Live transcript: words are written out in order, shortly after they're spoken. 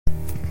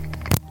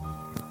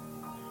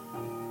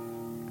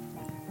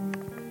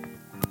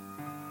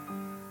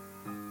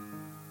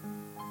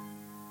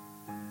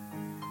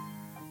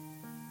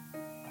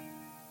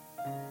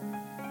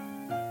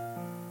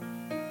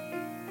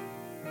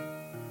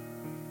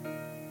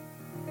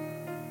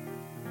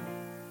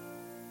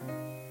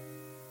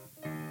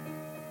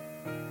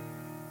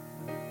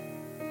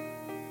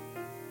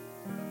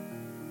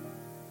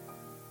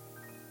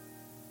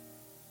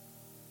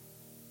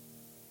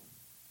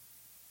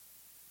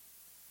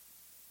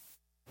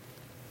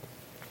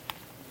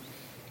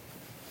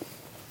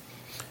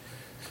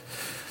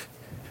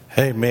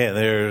Amen.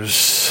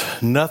 There's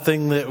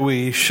nothing that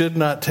we should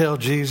not tell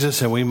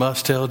Jesus, and we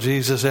must tell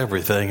Jesus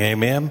everything.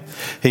 Amen.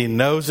 He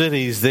knows it.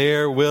 He's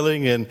there,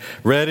 willing and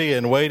ready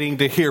and waiting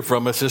to hear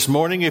from us. This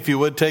morning, if you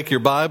would take your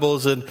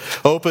Bibles and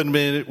open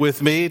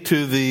with me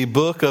to the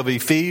book of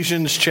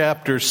Ephesians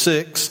chapter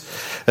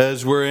 6,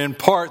 as we're in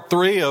part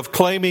 3 of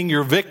Claiming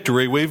Your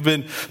Victory. We've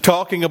been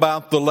talking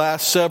about the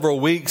last several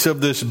weeks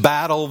of this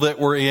battle that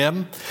we're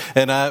in,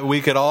 and we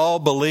could all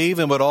believe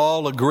and would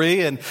all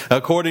agree, and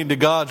according to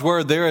God's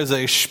Word, there is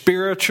a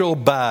spiritual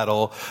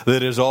battle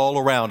that is all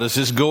around us.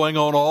 It's going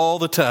on all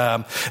the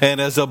time.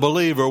 And as a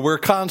believer, we're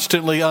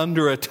constantly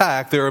under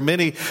attack. There are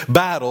many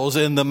battles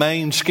in the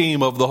main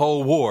scheme of the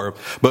whole war.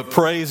 But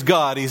praise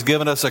God, He's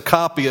given us a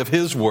copy of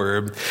His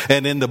Word.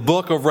 And in the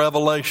book of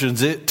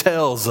Revelations, it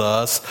tells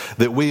us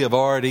that we have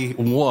already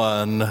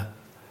won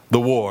the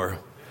war.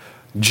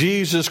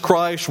 Jesus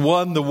Christ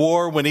won the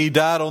war when He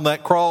died on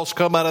that cross,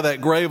 come out of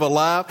that grave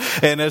alive.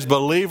 And as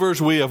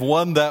believers, we have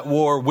won that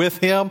war with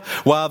Him.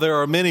 While there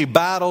are many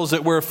battles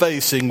that we're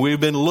facing, we've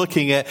been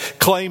looking at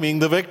claiming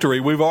the victory.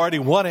 We've already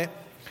won it.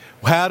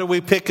 How do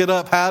we pick it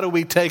up? How do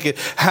we take it?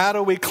 How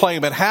do we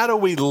claim it? How do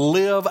we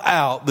live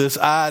out this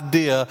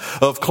idea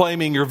of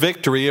claiming your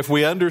victory? If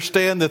we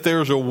understand that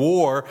there's a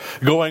war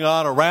going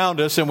on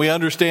around us and we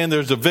understand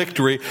there's a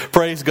victory,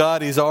 praise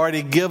God, He's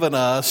already given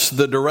us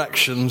the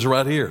directions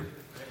right here.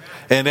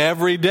 And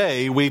every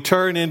day we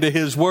turn into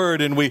His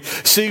Word and we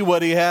see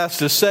what He has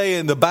to say,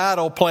 and the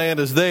battle plan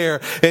is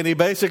there. And He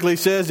basically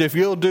says, if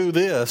you'll do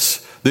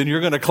this, then you're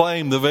going to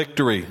claim the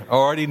victory. I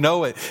already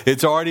know it.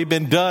 It's already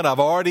been done. I've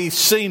already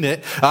seen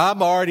it.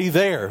 I'm already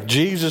there.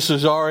 Jesus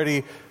is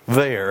already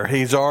there.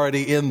 He's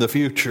already in the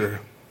future.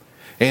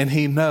 And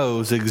He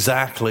knows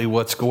exactly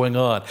what's going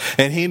on.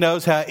 And He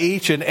knows how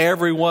each and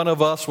every one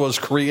of us was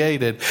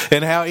created.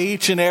 And how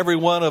each and every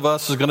one of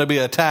us is going to be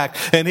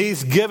attacked. And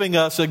He's giving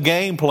us a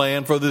game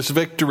plan for this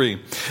victory.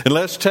 And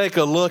let's take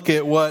a look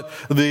at what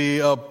the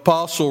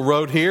apostle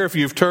wrote here. If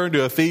you've turned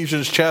to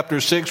Ephesians chapter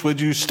 6, would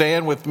you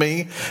stand with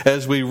me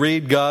as we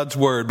read God's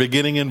Word,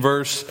 beginning in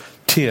verse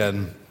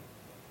 10.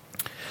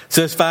 It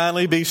says,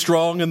 "Finally, be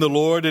strong in the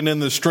Lord and in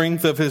the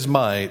strength of His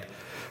might.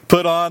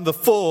 Put on the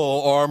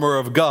full armor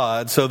of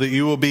God so that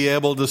you will be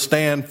able to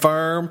stand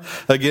firm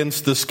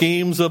against the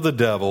schemes of the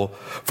devil.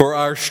 For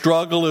our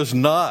struggle is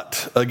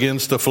not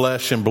against the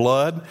flesh and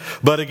blood,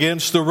 but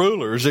against the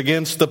rulers,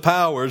 against the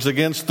powers,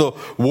 against the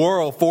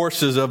world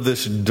forces of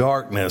this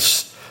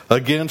darkness,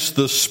 against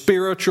the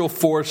spiritual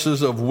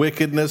forces of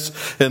wickedness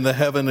in the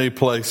heavenly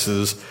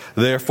places.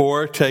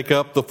 Therefore, take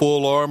up the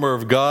full armor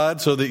of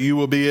God so that you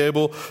will be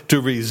able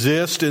to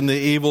resist in the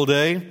evil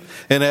day,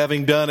 and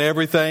having done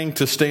everything,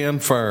 to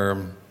stand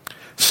firm.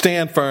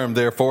 Stand firm,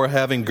 therefore,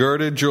 having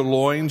girded your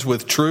loins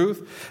with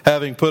truth,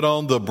 having put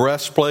on the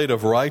breastplate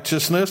of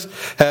righteousness,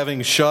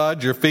 having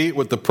shod your feet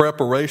with the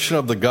preparation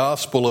of the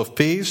gospel of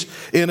peace.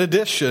 In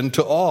addition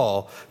to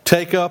all,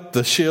 take up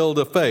the shield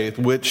of faith,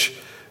 which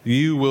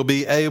you will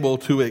be able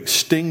to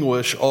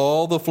extinguish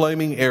all the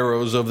flaming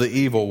arrows of the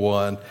evil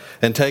one,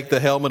 and take the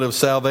helmet of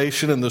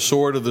salvation and the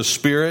sword of the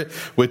Spirit,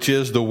 which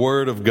is the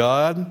word of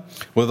God.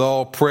 With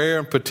all prayer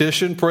and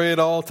petition, pray at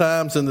all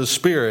times in the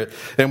Spirit,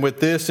 and with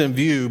this in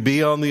view,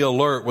 be on the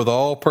alert with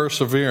all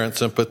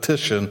perseverance and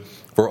petition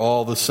for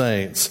all the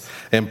saints,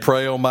 and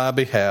pray on my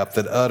behalf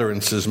that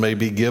utterances may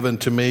be given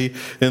to me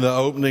in the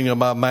opening of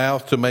my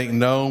mouth to make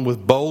known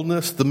with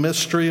boldness the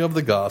mystery of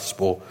the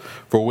gospel,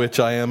 for which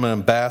I am an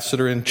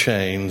ambassador in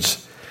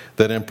chains,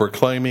 that in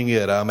proclaiming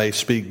it I may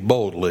speak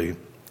boldly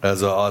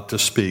as I ought to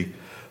speak."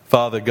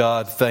 Father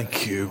God,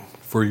 thank you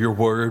for your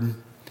word.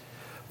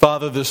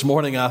 Father, this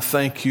morning I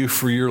thank you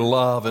for your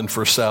love and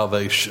for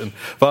salvation.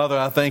 Father,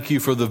 I thank you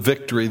for the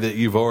victory that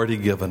you've already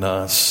given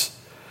us.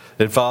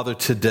 And Father,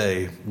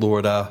 today,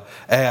 Lord, I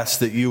ask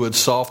that you would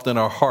soften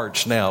our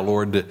hearts now,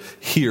 Lord, to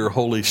hear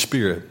Holy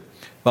Spirit.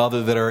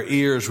 Father, that our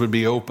ears would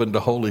be open to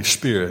Holy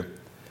Spirit.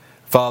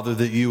 Father,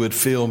 that you would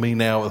fill me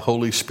now with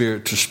Holy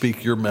Spirit to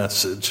speak your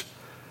message.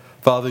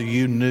 Father,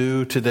 you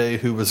knew today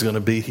who was going to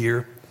be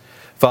here.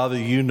 Father,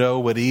 you know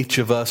what each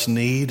of us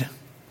need.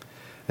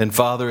 And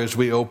Father, as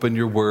we open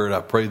your word, I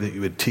pray that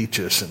you would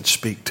teach us and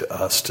speak to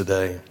us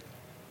today.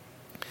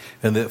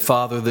 And that,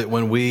 Father, that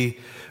when we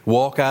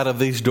walk out of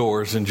these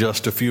doors in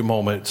just a few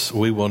moments,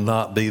 we will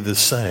not be the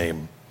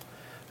same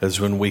as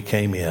when we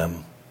came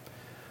in.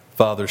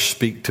 Father,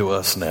 speak to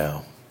us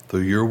now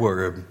through your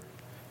word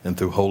and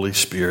through Holy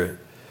Spirit.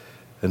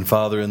 And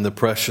Father, in the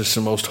precious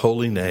and most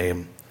holy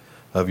name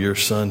of your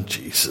Son,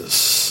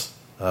 Jesus,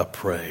 I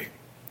pray.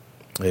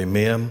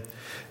 Amen.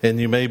 And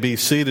you may be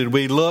seated.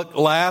 We looked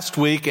last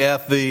week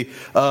at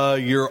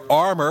your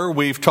armor.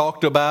 We've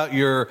talked about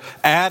your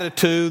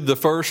attitude the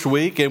first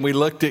week, and we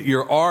looked at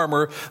your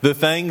armor, the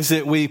things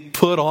that we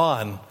put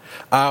on.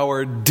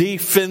 our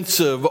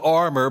defensive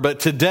armor, but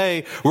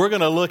today we're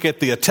going to look at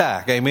the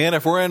attack. Amen.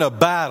 If we're in a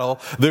battle,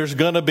 there's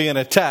going to be an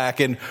attack,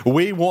 and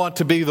we want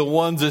to be the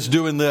ones that's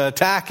doing the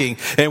attacking.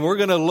 And we're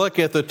going to look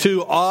at the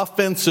two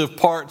offensive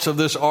parts of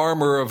this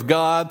armor of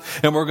God,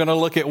 and we're going to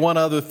look at one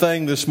other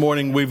thing this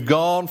morning. We've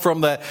gone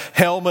from that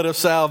helmet of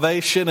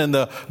salvation and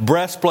the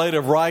breastplate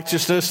of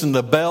righteousness and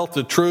the belt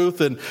of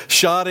truth and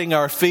shodding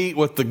our feet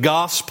with the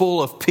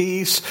gospel of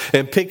peace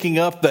and picking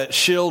up that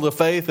shield of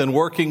faith and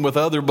working with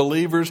other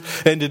believers.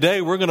 And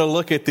today we're going to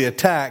look at the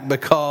attack,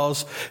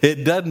 because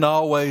it doesn't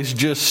always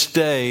just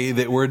stay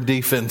that we're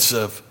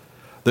defensive.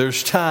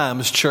 There's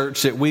times,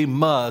 church, that we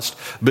must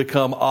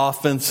become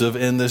offensive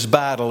in this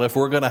battle if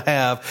we're going to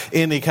have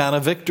any kind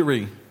of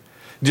victory.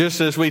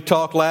 Just as we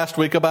talked last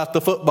week about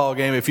the football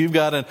game, if you've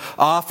got an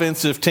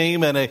offensive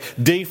team and a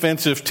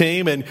defensive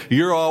team and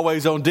you're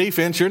always on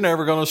defense, you're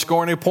never going to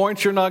score any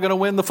points. You're not going to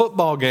win the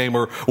football game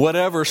or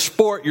whatever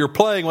sport you're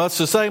playing. Well, it's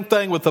the same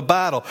thing with the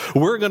battle.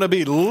 We're going to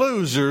be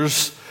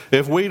losers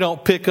if we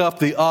don't pick up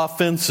the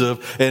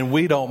offensive and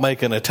we don't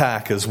make an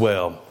attack as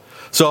well.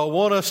 So I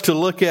want us to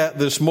look at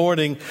this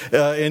morning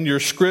in your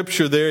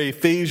scripture there,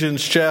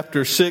 Ephesians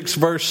chapter 6,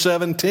 verse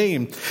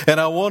 17. And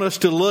I want us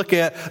to look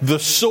at the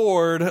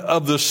sword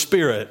of the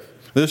Spirit.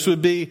 This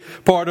would be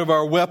part of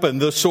our weapon,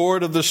 the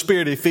sword of the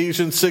Spirit,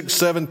 Ephesians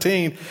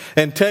 6:17.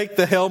 And take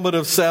the helmet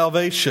of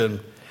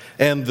salvation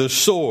and the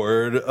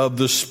sword of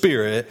the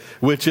Spirit,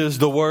 which is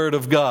the Word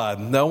of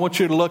God. Now I want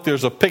you to look,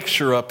 there's a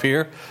picture up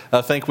here.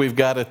 I think we've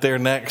got it there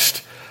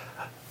next.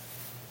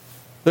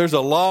 There's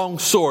a long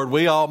sword.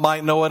 We all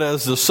might know it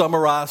as the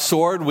samurai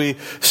sword. We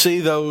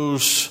see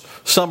those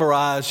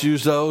samurais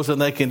use those,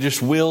 and they can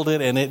just wield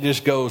it, and it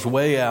just goes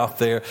way out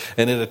there,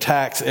 and it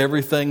attacks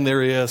everything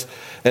there is.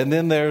 And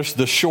then there's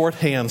the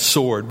shorthand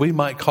sword. We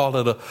might call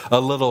it a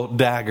little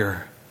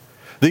dagger.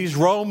 These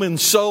Roman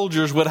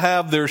soldiers would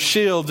have their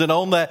shields, and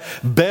on that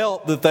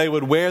belt that they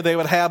would wear, they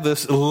would have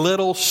this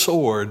little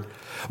sword,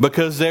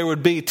 because there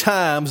would be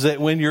times that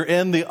when you're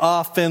in the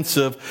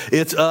offensive,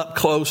 it's up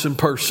close and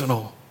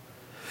personal.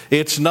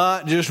 It's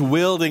not just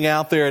wielding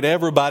out there at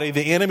everybody.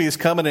 The enemy is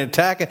coming and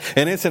attacking,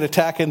 and it's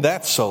attacking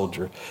that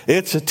soldier.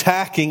 It's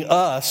attacking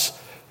us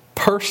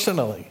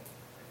personally.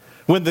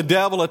 When the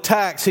devil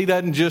attacks, he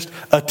doesn't just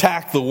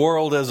attack the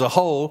world as a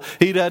whole.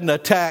 He doesn't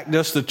attack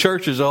just the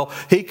church as a whole.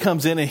 He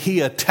comes in and he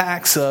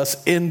attacks us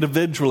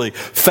individually,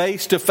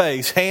 face to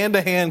face, hand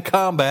to hand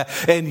combat.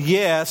 And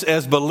yes,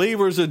 as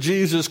believers of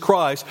Jesus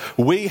Christ,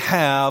 we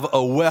have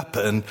a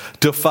weapon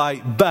to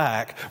fight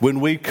back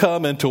when we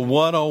come into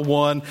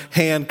one-on-one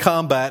hand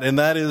combat, and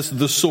that is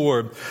the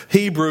sword.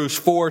 Hebrews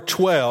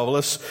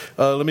 4:12.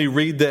 Let me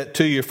read that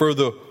to you. For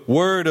the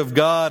word of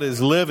God is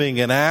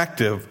living and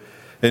active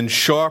and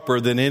sharper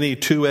than any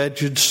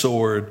two-edged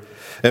sword,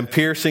 and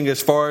piercing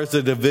as far as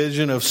the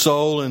division of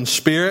soul and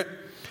spirit,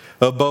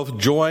 of both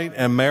joint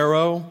and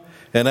marrow,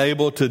 and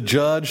able to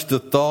judge the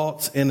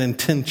thoughts and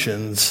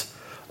intentions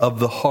of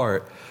the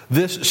heart.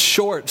 This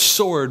short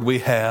sword we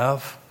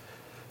have,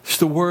 it's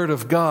the Word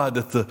of God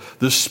that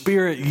the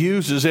Spirit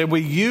uses, and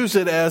we use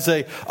it as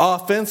an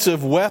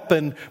offensive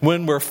weapon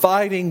when we're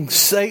fighting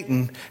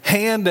Satan,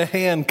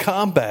 hand-to-hand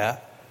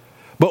combat,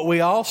 but we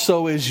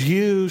also is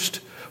used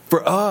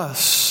for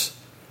us,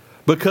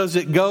 because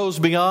it goes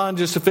beyond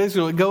just the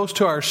physical. It goes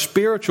to our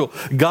spiritual.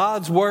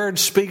 God's word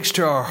speaks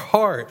to our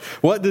heart.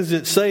 What does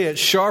it say? It's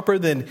sharper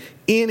than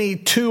any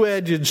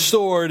two-edged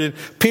sword and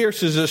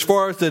pierces as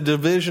far as the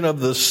division of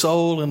the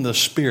soul and the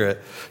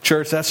spirit.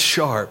 Church, that's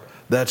sharp,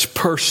 that's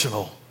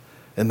personal,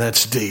 and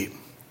that's deep.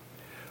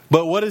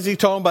 But what is he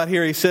talking about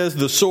here? He says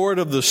the sword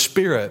of the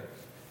Spirit.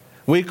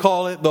 We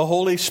call it the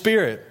Holy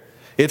Spirit.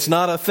 It's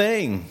not a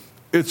thing.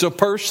 It's a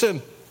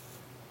person.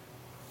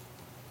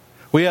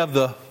 We have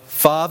the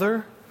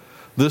Father,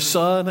 the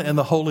Son, and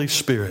the Holy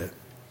Spirit.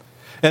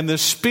 And the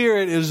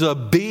Spirit is a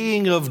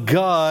being of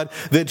God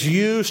that's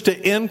used to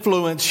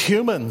influence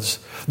humans.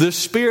 The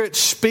Spirit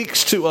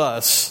speaks to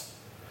us.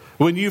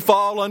 When you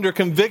fall under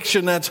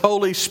conviction, that's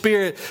Holy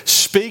Spirit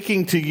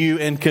speaking to you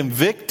and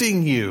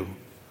convicting you.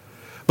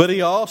 But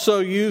He also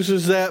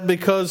uses that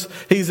because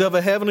He's of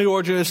a heavenly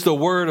origin. It's the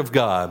Word of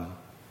God.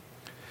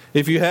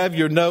 If you have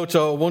your notes,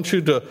 I want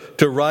you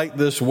to write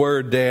this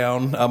word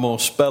down. I'm going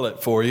to spell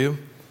it for you.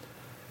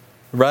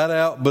 Right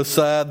out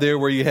beside there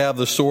where you have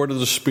the sword of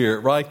the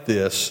Spirit, write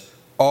this.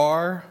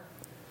 R-H-E-M-A.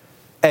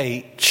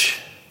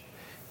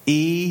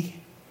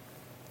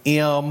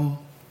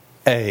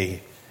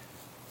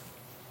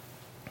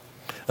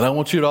 And I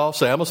want you to all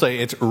say, I'm going to say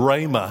it's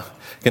Rhema.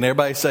 Can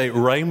everybody say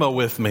Rhema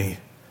with me?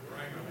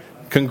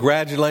 Rhema.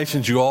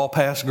 Congratulations, you all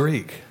passed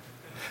Greek.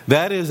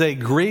 That is a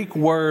Greek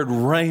word,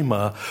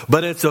 rhema,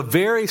 but it's a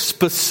very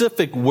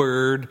specific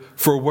word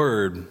for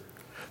word.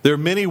 There are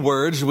many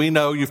words. We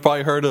know you've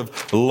probably heard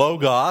of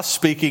logos,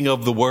 speaking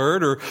of the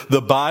word or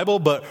the Bible,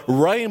 but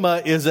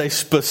rhema is a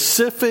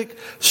specific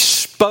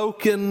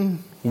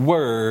spoken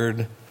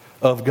word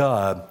of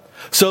God.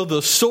 So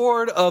the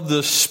sword of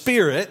the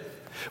Spirit,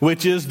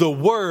 which is the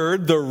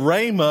word, the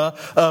rhema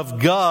of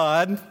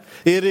God,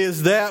 It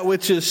is that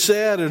which is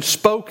said and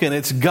spoken.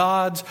 It's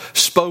God's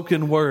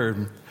spoken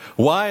word.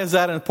 Why is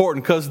that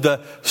important? Because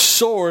the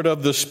sword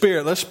of the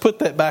Spirit, let's put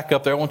that back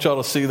up there. I want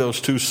y'all to see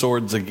those two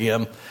swords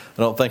again.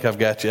 I don't think I've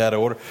got you out of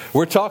order.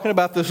 We're talking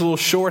about this little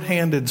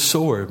short-handed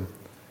sword.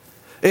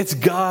 It's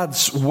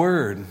God's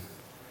word.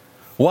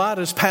 Why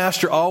does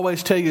Pastor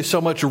always tell you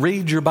so much?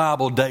 Read your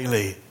Bible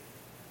daily.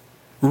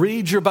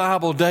 Read your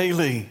Bible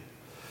daily.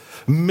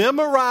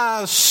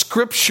 Memorize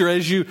Scripture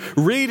as you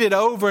read it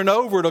over and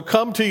over. It'll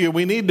come to you.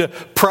 We need to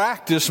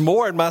practice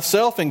more, and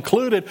myself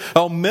included,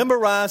 on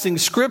memorizing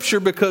Scripture,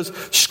 because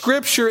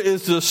Scripture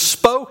is the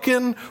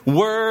spoken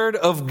Word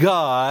of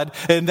God,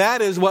 and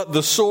that is what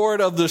the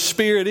sword of the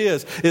Spirit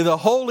is. And the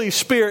Holy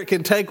Spirit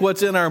can take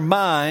what's in our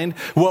mind,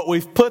 what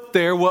we've put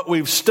there, what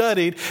we've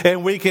studied,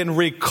 and we can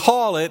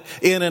recall it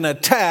in an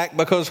attack,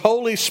 because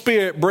Holy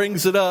Spirit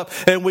brings it up,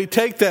 and we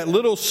take that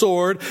little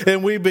sword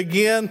and we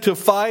begin to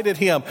fight at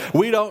Him.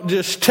 We don't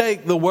just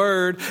take the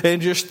word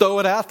and just throw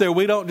it out there.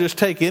 We don't just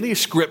take any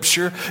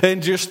scripture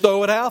and just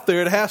throw it out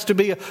there. It has to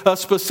be a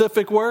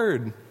specific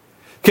word.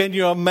 Can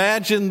you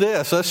imagine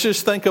this? Let's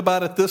just think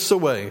about it this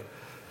way.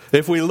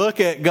 If we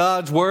look at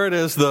God's word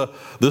as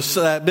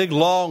that big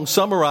long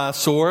samurai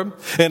sword,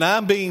 and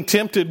I'm being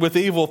tempted with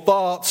evil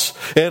thoughts,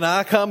 and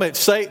I come at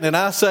Satan and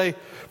I say,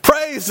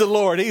 "Praise the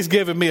Lord, He's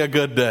given me a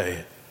good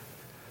day."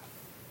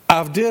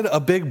 I've did a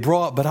big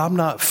brought, but I'm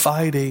not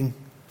fighting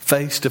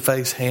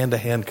face-to-face,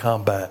 hand-to-hand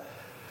combat.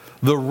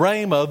 The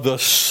rhema, the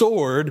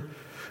sword,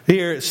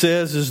 here it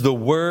says, is the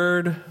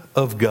word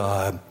of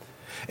God.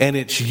 And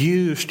it's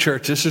used,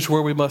 church, this is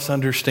where we must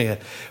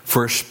understand,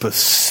 for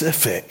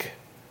specific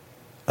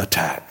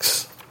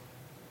attacks.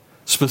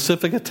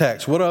 Specific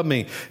attacks. What do I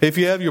mean? If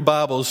you have your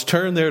Bibles,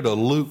 turn there to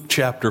Luke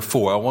chapter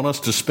 4. I want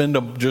us to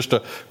spend just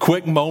a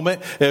quick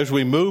moment as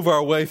we move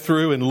our way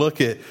through and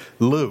look at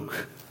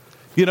Luke.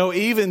 You know,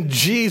 even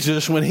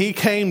Jesus, when He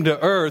came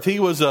to earth, He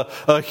was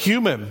a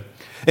human.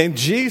 And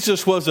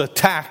Jesus was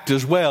attacked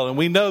as well. And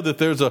we know that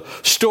there's a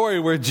story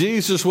where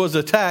Jesus was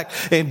attacked.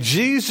 And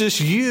Jesus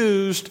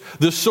used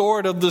the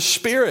sword of the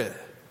Spirit,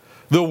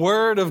 the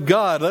Word of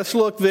God. Let's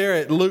look there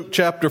at Luke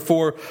chapter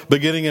 4,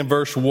 beginning in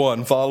verse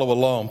 1. Follow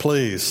along,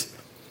 please.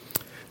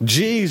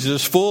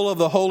 Jesus, full of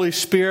the Holy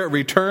Spirit,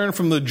 returned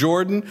from the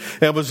Jordan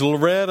and was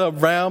led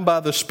around by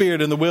the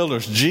Spirit in the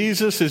wilderness.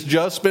 Jesus has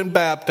just been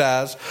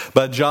baptized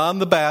by John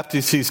the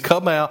Baptist. He's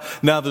come out.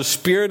 Now the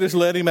Spirit has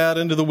led Him out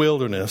into the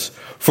wilderness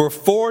for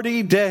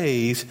 40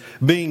 days,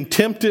 being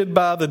tempted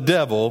by the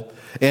devil,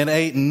 and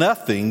ate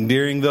nothing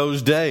during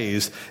those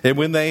days. And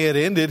when they had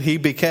ended, He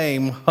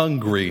became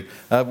hungry.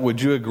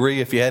 Would you agree,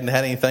 if you hadn't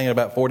had anything in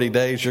about 40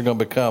 days, you're going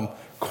to become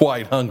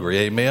quite hungry?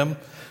 Amen?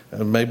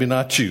 Maybe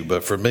not you,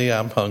 but for me,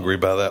 I'm hungry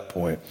by that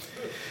point.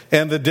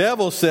 And the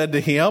devil said to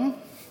Him,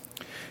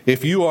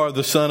 "If you are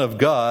the Son of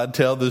God,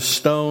 tell this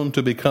stone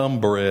to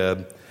become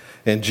bread."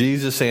 And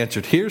Jesus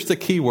answered, here's the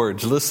key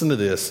words, listen to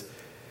this.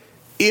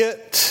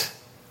 "It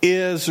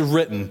is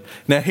written."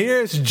 Now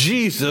here's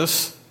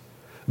Jesus,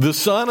 the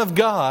Son of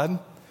God.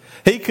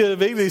 He could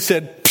have easily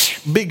said,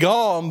 "Be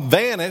gone,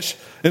 vanish,"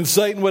 and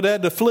Satan would have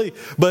had to flee.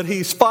 But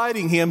He's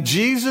fighting him.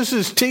 Jesus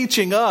is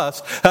teaching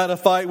us how to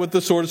fight with the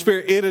sword of the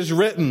Spirit. "It is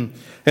written."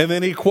 And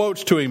then He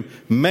quotes to him,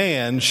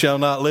 "Man shall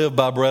not live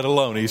by bread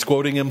alone." He's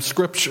quoting him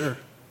Scripture.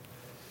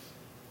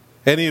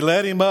 And He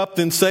led him up,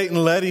 then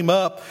Satan led him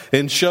up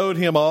and showed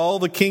him all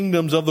the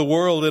kingdoms of the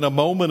world in a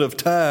moment of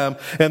time.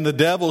 And the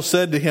devil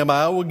said to him,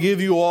 "I will give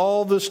you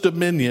all this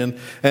dominion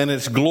and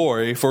its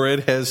glory, for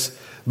it has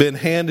been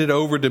handed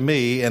over to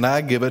me, and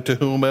I give it to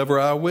whomever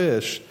I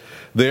wish.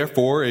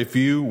 Therefore, if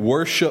you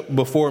worship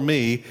before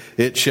me,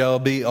 it shall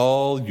be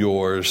all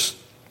yours."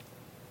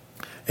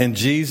 And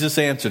Jesus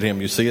answered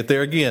him, you see it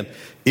there again,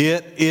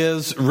 "It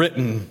is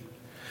written,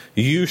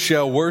 you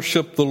shall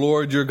worship the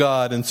Lord your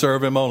God and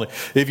serve Him only."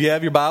 If you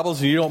have your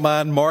Bibles and you don't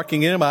mind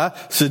marking them, I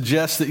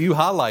suggest that you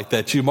highlight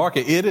that. You mark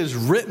it. It is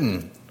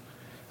written.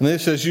 And then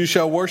it says, "You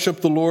shall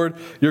worship the Lord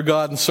your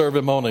God and serve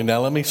Him only."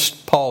 Now let me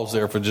pause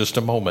there for just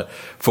a moment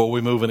before we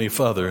move any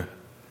further.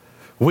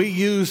 We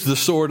use the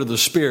sword of the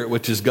Spirit,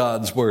 which is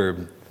God's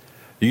Word.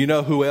 Do you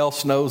know who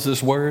else knows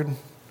this Word?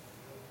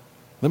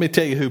 Let me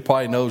tell you who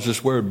probably knows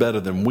this Word better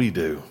than we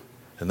do,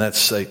 and that's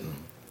Satan.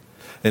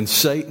 And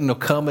Satan will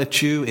come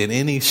at you in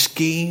any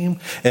scheme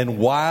and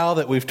wile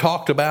that we've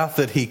talked about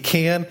that he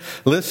can.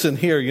 Listen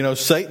here, you know,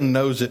 Satan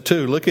knows it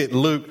too. Look at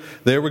Luke.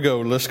 There we go.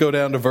 Let's go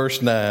down to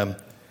verse 9.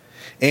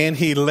 "And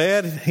he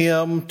led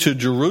him to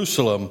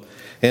Jerusalem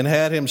and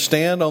had him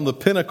stand on the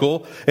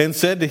pinnacle and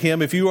said to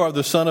him, 'If you are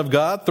the Son of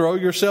God, throw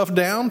yourself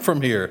down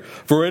from here.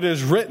 For it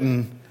is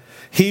written,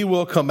 He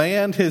will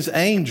command His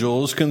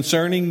angels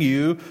concerning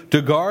you to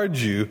guard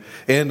you,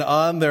 and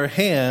on their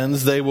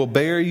hands they will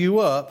bear you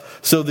up,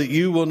 so that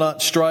you will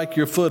not strike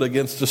your foot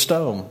against a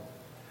stone.'"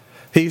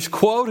 He's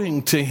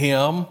quoting to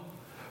him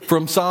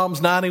from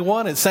Psalms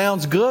 91. It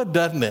sounds good,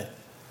 doesn't it?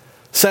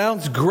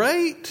 Sounds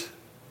great.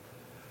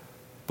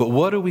 But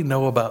what do we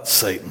know about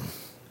Satan?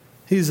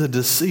 He's a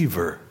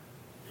deceiver.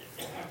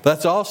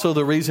 That's also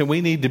the reason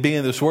we need to be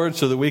in this word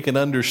so that we can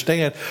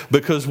understand.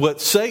 Because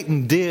what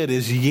Satan did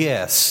is,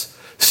 yes,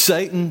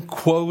 Satan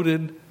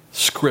quoted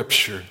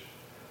Scripture,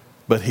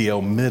 but he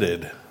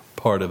omitted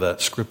part of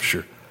that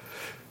Scripture.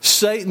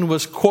 Satan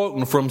was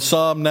quoting from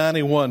Psalm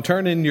 91.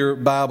 Turn in your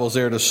Bibles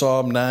there to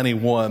Psalm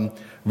 91,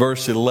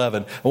 verse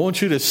 11. I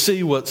want you to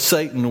see what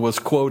Satan was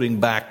quoting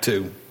back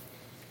to.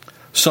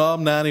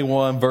 Psalm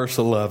 91, verse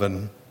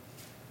 11.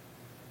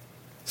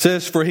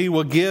 Says, for he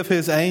will give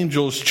his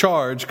angels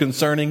charge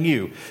concerning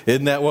you.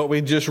 Isn't that what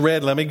we just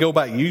read? Let me go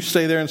back. You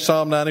stay there in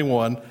Psalm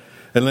 91,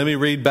 and let me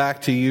read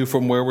back to you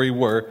from where we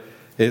were.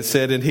 It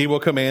said, and he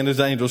will command his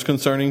angels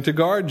concerning to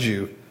guard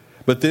you.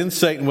 But then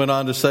Satan went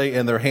on to say,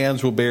 and their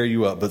hands will bear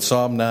you up. But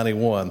Psalm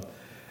 91,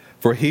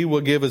 for he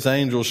will give his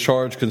angels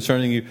charge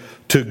concerning you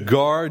to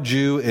guard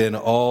you in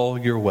all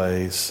your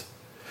ways.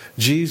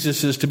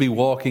 Jesus is to be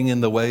walking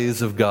in the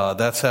ways of God.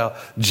 That's how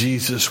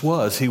Jesus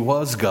was. He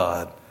was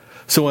God.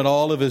 So in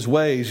all of his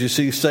ways, you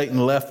see,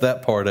 Satan left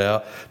that part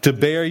out, to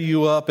bear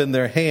you up in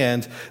their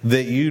hands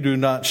that you do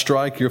not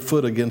strike your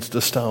foot against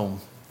a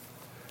stone.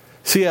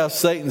 See how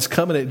Satan's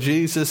coming at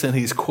Jesus and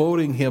he's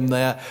quoting him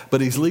that,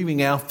 but he's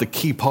leaving out the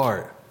key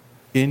part,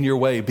 in your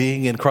way,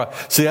 being in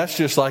Christ. See, that's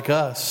just like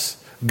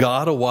us.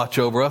 God will watch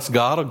over us.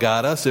 God will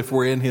guide us if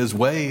we're in his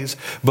ways.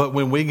 But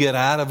when we get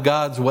out of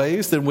God's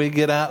ways, then we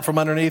get out from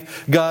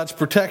underneath God's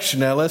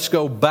protection. Now let's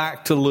go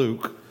back to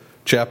Luke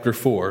chapter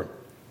 4.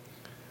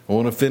 I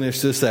want to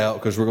finish this out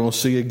because we're going to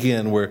see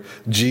again where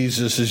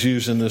Jesus is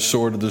using the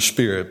sword of the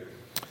Spirit.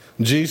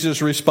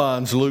 Jesus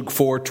responds, Luke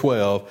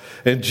 4:12,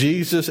 and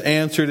Jesus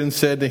answered and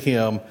said to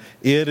him,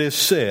 it is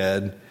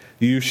said,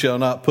 you shall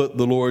not put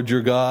the Lord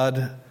your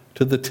God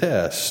to the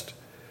test.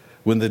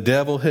 When the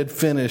devil had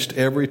finished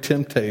every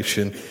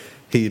temptation,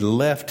 he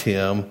left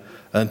him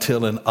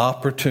until an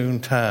opportune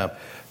time.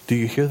 Do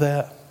you hear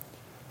that?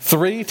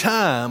 3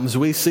 times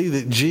we see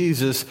that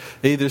Jesus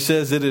either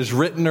says it is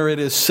written or it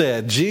is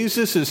said.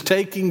 Jesus is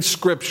taking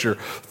Scripture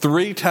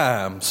 3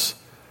 times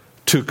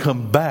to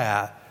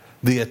combat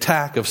the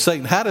attack of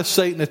Satan. How does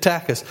Satan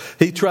attack us?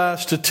 He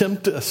tries to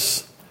tempt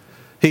us.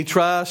 He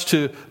tries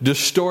to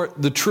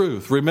distort the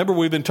truth. Remember,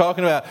 we've been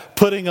talking about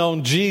putting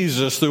on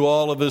Jesus through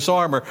all of his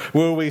armor.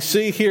 Well, we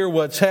see here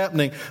what's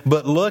happening.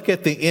 But look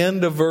at the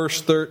end of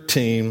verse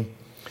 13.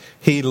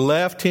 He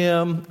left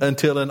him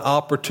until an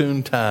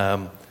opportune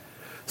time.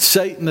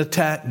 Satan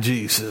attacked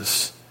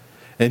Jesus,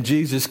 and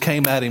Jesus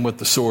came at him with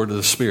the sword of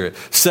the Spirit.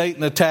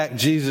 Satan attacked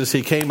Jesus.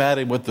 He came at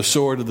him with the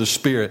sword of the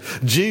Spirit.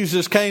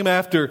 Satan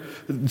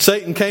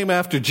came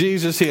after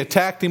Jesus. He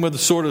attacked him with the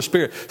sword of the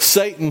Spirit.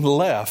 Satan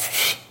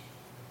left.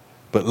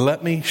 But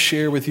let me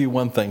share with you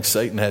one thing.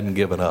 Satan hadn't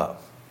given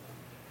up.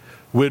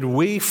 When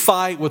we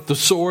fight with the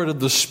sword of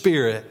the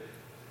Spirit,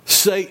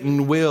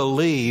 Satan will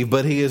leave,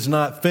 but he is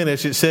not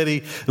finished. It said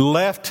he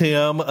left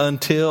him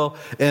until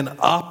an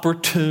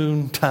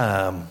opportune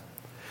time.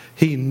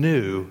 He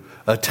knew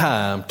a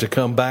time to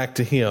come back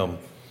to him.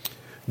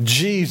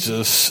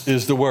 Jesus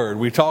is the Word.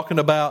 We're talking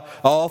about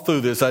all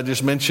through this. I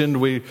just mentioned,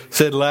 we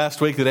said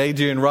last week that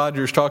Adrian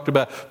Rogers talked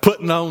about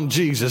putting on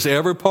Jesus.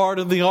 Every part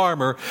of the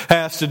armor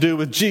has to do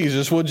with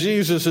Jesus. Well,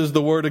 Jesus is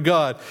the Word of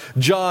God.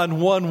 John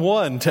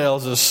 1:1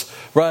 tells us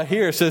right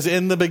here, it says,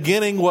 in the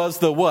beginning was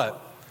the what?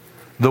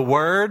 The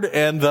Word,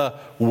 and the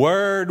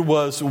Word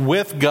was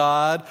with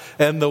God,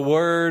 and the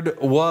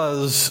Word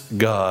was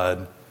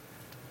God.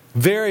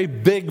 Very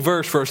big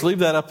verse for us. Leave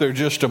that up there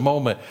just a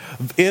moment.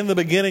 In the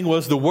beginning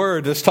was the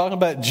Word. It's talking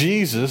about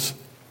Jesus.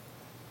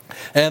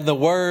 And the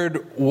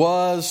Word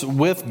was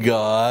with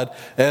God,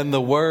 and the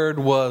Word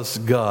was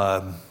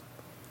God.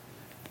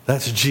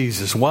 That's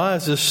Jesus. Why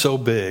is this so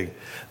big?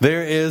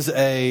 There is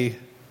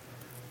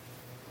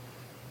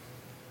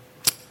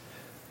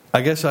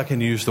I guess I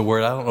can use the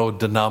word, I don't know,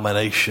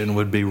 denomination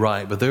would be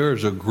right, but there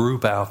is a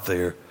group out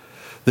there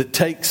that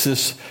takes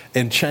this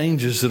and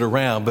changes it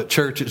around. But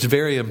church, it's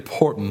very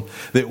important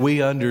that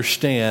we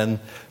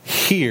understand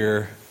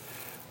here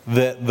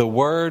that the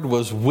Word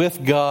was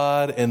with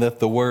God and that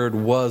the Word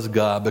was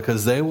God,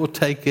 because they will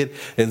take it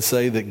and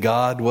say that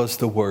God was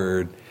the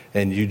Word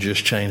and you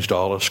just changed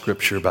all of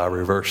Scripture by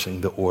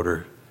reversing the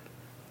order.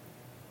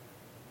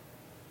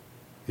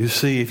 You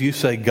see, if you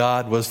say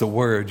God was the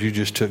Word, you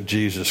just took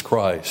Jesus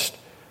Christ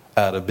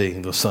out of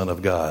being the Son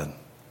of God.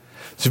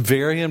 It's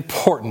very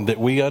important that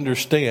we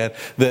understand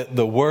that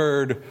the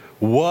Word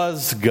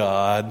was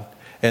God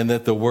and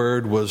that the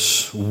Word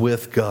was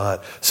with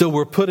God. So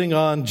we're putting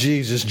on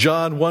Jesus.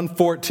 John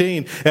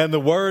 1:14, and the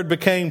Word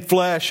became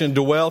flesh and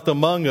dwelt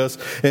among us,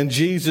 and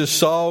Jesus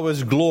saw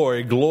his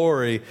glory,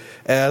 glory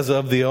as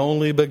of the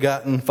only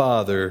begotten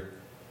Father,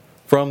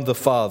 from the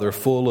Father,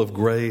 full of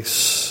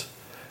grace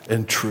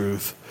and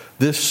truth.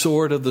 This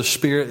sword of the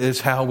Spirit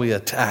is how we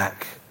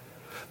attack.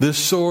 This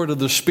sword of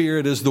the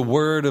Spirit is the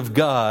Word of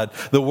God.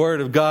 The Word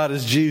of God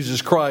is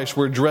Jesus Christ.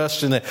 We're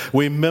dressed in it.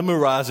 We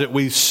memorize it.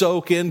 We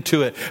soak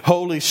into it.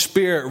 Holy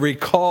Spirit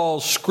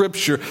recalls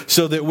Scripture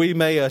so that we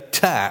may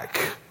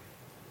attack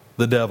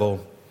the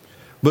devil.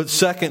 But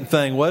second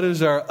thing, what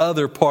is our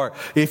other part?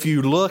 If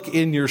you look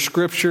in your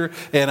scripture,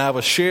 and I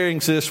was sharing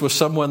this with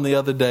someone the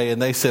other day,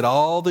 and they said,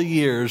 all the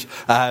years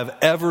I have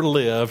ever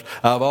lived,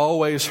 I've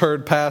always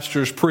heard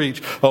pastors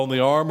preach on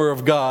the armor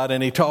of God,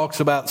 and he talks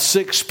about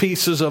 6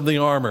 pieces of the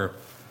armor.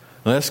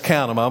 Let's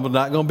count them. I'm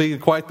not going to be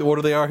quite the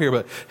order they are here,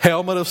 but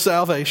helmet of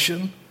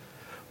salvation,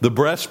 the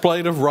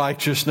breastplate of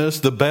righteousness,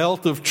 the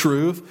belt of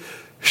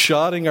truth,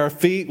 shodding our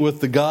feet with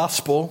the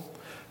gospel,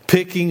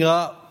 picking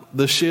up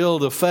the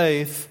shield of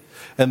faith,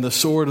 and the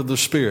sword of the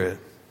Spirit.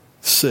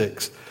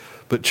 6.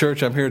 But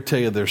church, I'm here to tell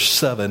you there's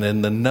 7,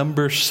 and the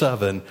number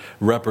 7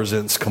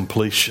 represents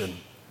completion.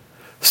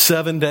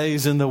 7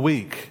 days in the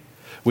week.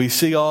 We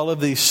see all of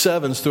these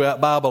 7s throughout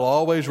the Bible,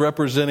 always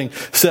representing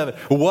 7.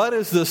 What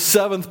is the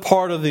 7th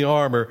part of the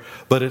armor?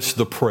 But it's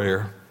the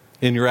prayer.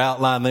 In your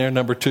outline there,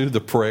 number 2,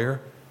 the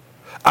prayer.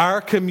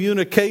 Our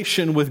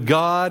communication with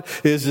God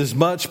is as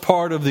much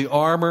part of the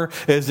armor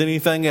as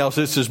anything else.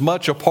 It's as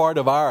much a part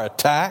of our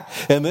attack.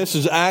 And this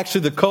is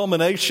actually the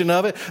culmination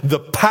of it. The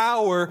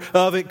power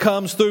of it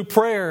comes through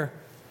prayer.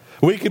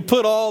 We could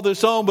put all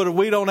this on, but if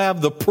we don't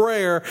have the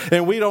prayer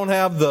and we don't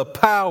have the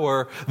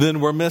power, then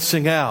we're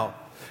missing out.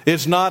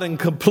 It's not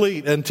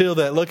incomplete until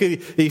that. Look at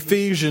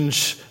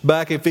Ephesians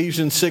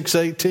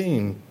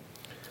 6:18.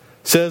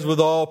 Says, with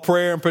all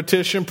prayer and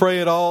petition, pray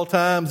at all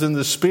times in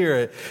the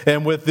Spirit.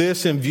 And with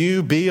this in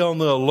view, be on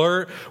the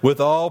alert with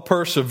all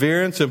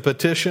perseverance and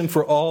petition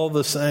for all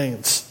the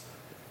saints.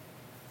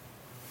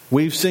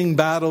 We've seen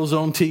battles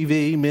on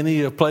TV.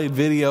 Many have played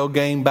video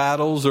game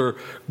battles or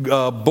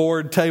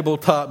board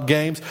tabletop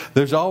games.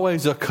 There's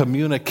always a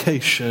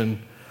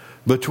communication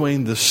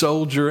between the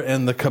soldier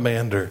and the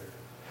commander.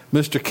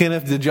 Mr.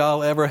 Kenneth, did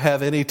y'all ever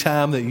have any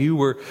time that you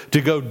were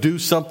to go do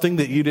something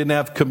that you didn't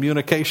have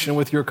communication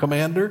with your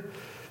commander?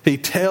 He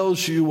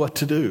tells you what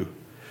to do.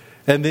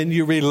 And then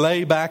you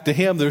relay back to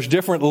him. There's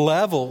different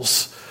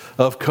levels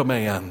of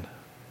command.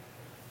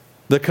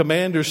 The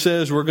commander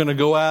says we're going to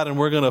go out and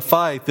we're going to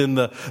fight. Then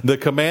the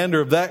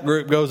commander of that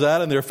group goes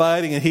out and they're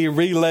fighting, and he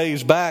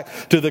relays back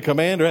to the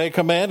commander, hey,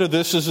 commander,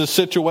 this is the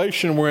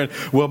situation we're in.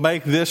 We'll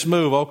make this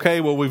move. Okay,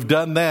 well, we've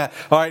done that.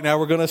 All right, now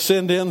we're going to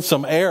send in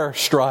some air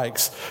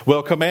strikes.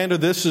 Well, commander,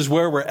 this is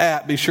where we're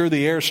at. Be sure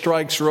the air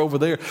strikes are over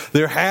there.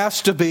 There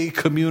has to be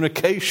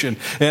communication,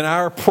 and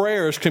our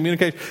prayers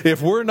communicate.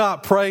 If we're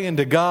not praying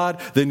to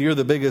God, then you're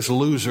the biggest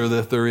loser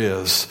that there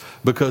is,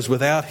 because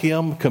without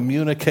Him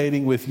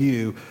communicating with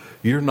you,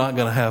 you're not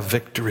going to have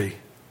victory.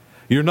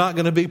 You're not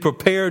going to be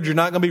prepared. You're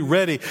not going to be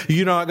ready.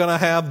 You're not going to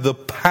have the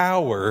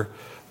power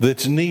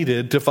that's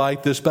needed to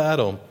fight this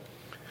battle.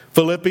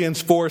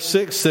 Philippians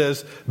 4:6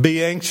 says,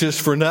 be anxious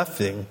for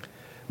nothing,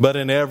 but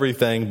in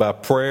everything by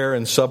prayer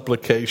and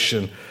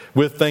supplication.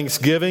 With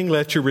thanksgiving,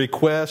 let your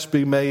requests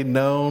be made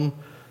known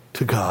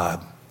to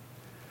God.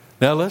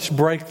 Now let's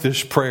break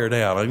this prayer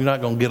down. You're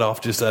not going to get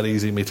off just that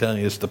easy, me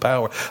telling you it's the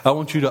power. I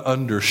want you to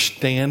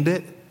understand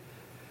it.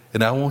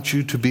 And I want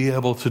you to be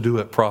able to do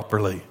it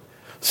properly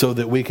so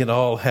that we can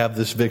all have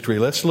this victory.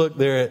 Let's look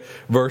there at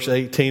verse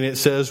 18. It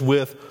says,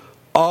 with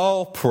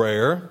all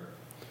prayer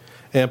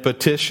and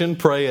petition,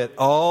 pray at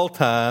all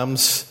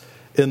times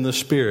in the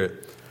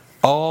Spirit.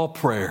 All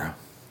prayer.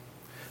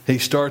 He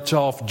starts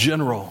off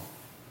general.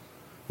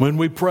 When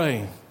we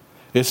pray,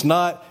 it's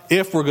not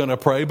if we're going to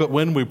pray, but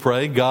when we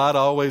pray. God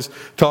always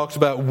talks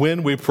about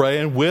when we pray,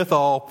 and with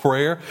all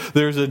prayer.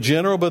 There's a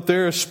general, but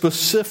there is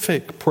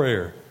specific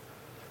prayer.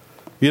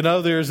 You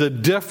know, there's a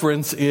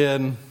difference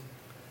in,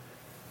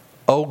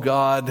 oh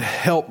God,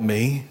 help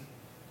me,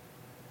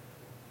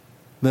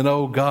 than,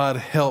 oh God,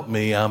 help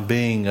me, I'm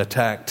being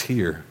attacked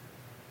here.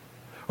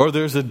 Or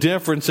there's a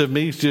difference of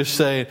me just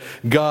saying,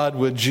 God,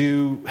 would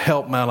you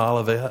help Mount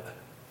Olivet?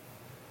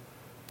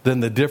 Than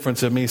the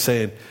difference of me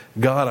saying,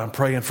 God, I'm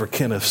praying for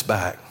Kenneth's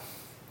back.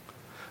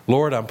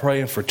 Lord, I'm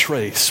praying for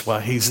Trace while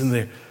he's in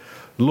there.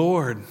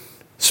 Lord,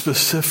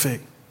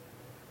 specific.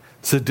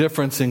 It's a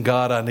difference in,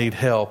 God, I need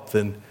help,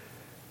 than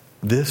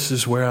this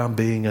is where I'm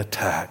being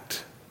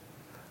attacked.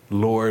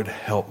 Lord,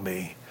 help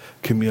me.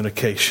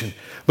 Communication.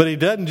 But he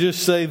doesn't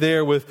just say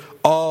there with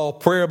all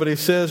prayer, but he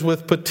says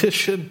with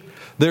petition.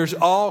 There's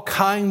all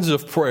kinds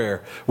of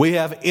prayer. We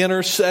have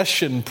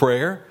intercession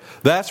prayer.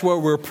 That's where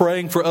we're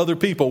praying for other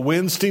people.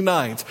 Wednesday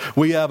nights,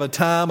 we have a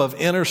time of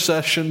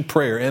intercession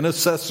prayer.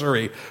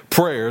 Intercessory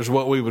prayer is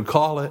what we would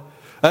call it.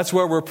 That's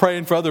where we're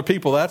praying for other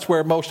people. That's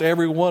where most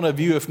every one of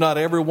you, if not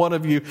every one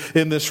of you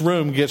in this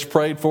room, gets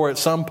prayed for at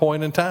some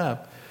point in time.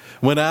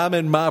 When I'm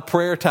in my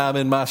prayer time,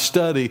 in my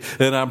study,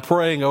 and I'm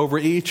praying over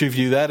each of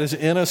you, that is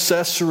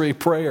intercessory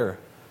prayer.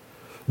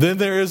 Then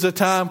there is a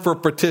time for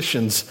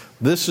petitions.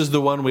 This is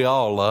the one we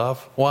all love.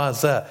 Why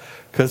is that?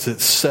 Because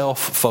it's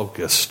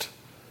self-focused.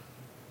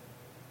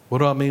 What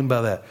do I mean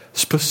by that?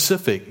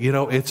 Specific. You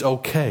know, it's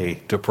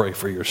okay to pray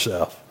for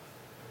yourself.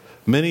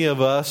 Many of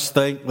us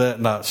think that,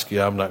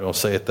 I'm not going to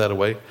say it that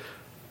way.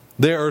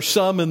 There are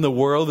some in the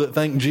world that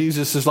think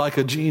Jesus is like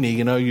a genie.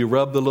 You know, you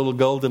rub the little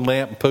golden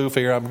lamp and poof,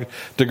 here I'm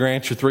to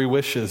grant you 3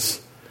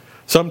 wishes.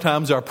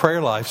 Sometimes our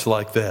prayer life's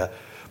like that.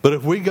 But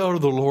if we go to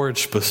the Lord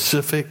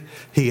specific,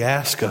 He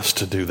asks us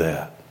to do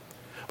that.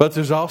 But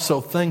there's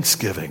also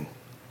thanksgiving.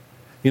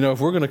 You know, if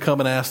we're going to come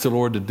and ask the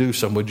Lord to do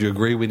something, would you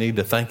agree we need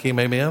to thank Him?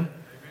 Amen?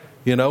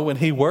 You know, when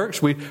He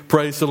works, we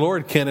praise the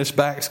Lord. Kenneth's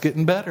back's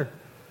getting better.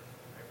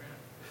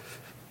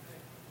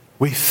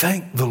 We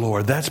thank the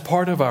Lord. That's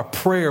part of our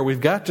prayer. We've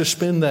got to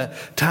spend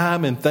that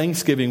time in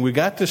thanksgiving. We've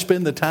got to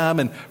spend the time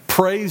in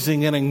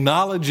praising and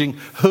acknowledging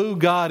who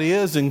God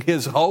is and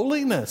His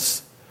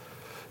holiness.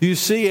 You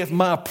see, if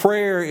my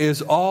prayer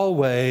is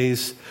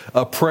always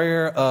a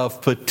prayer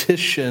of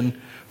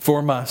petition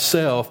for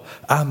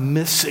myself, I'm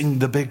missing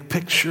the big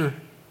picture.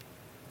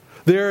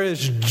 There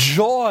is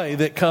joy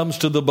that comes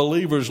to the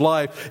believer's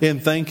life in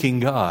thanking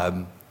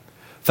God,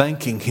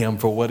 thanking Him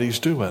for what He's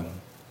doing.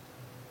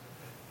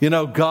 You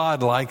know,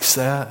 God likes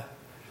that.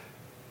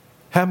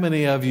 How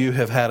many of you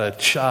have had a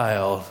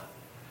child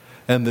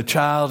and the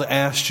child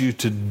asked you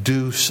to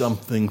do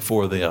something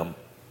for them?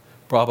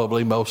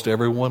 Probably most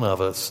every one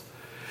of us.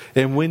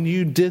 And when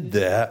you did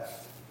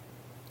that,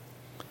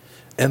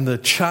 and the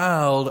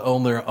child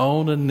on their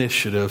own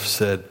initiative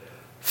said,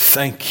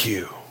 "Thank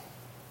you."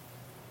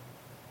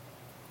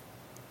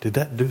 Did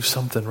that do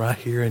something right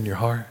here in your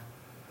heart?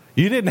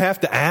 You didn't have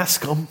to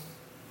ask them.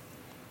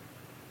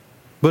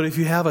 But if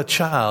you have a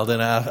child,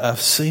 and I've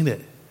seen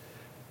it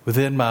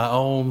within my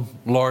own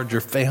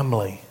larger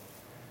family,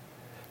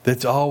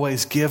 that's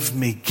always give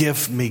me,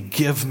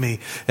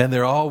 and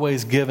they're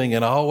always giving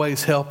and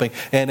always helping,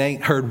 and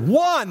ain't heard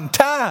one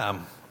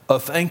time a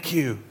thank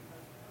you.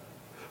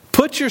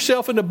 Put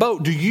yourself in the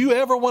boat. Do you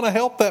ever want to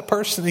help that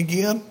person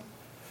again?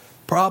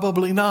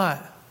 Probably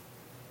not.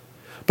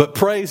 But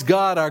praise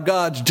God, our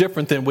God's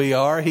different than we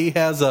are. He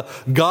has a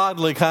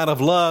godly kind of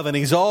love, and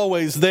He's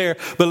always there.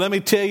 But let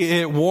me tell you,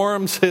 it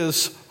warms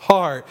His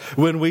heart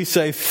when we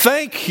say,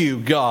 "Thank you,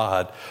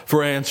 God,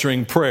 for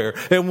answering prayer."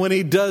 And when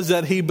He does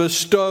that, He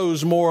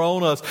bestows more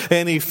on us,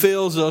 and He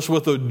fills us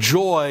with a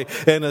joy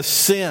and a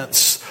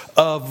sense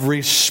of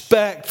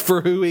respect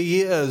for who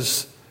He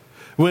is.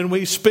 When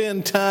we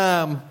spend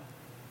time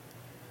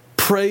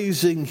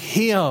praising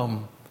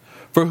Him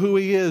for who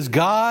He is.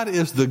 God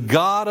is the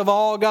God of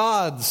all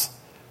gods.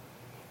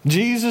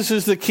 Jesus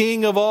is the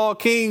King of all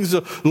kings,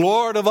 the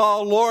Lord of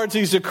all lords.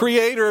 He's the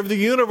creator of the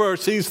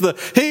universe. He's the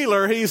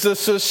healer. He's the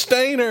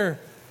sustainer.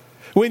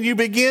 When you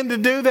begin to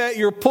do that,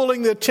 you're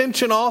pulling the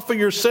tension off of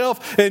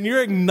yourself and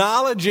you're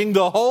acknowledging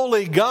the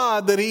holy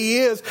God that He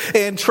is.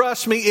 And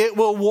trust me, it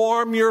will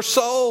warm your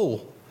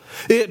soul.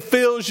 It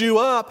fills you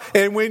up.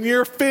 And when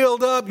you're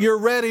filled up, you're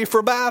ready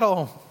for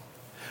battle.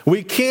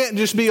 We can't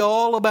just be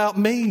all about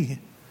me.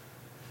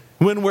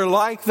 When we're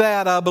like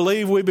that, I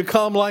believe we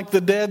become like the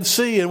Dead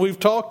Sea, and we've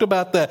talked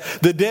about that.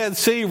 The Dead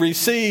Sea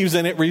receives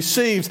and it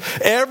receives.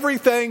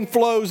 Everything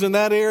flows in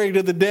that area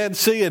to the Dead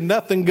Sea and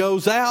nothing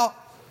goes out.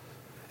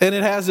 And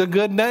it has a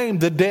good name,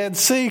 the Dead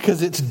Sea,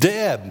 because it's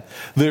dead.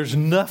 There's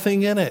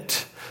nothing in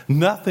it.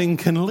 Nothing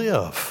can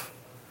live.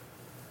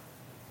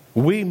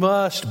 We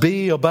must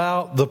be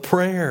about the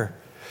prayer.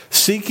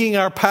 Seeking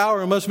our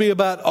power must be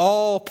about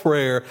all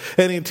prayer.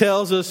 And He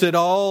tells us at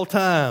all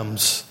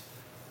times.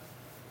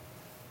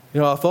 You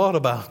know, I thought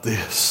about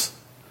this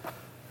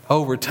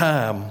over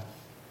time.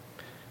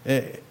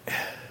 You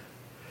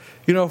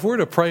know, if we're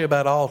to pray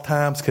about all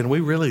times, can we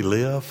really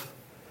live?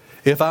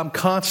 If I'm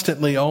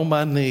constantly on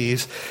my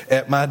knees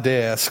at my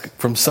desk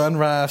from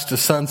sunrise to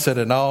sunset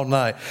and all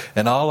night,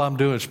 and all I'm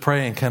doing is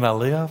praying, can I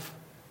live?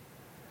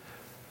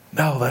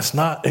 No, that's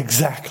not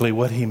exactly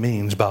what He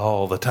means by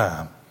all the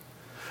time.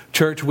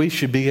 Church, we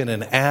should be in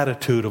an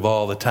attitude of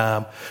all the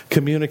time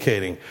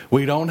communicating.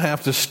 We don't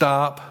have to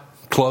stop,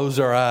 close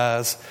our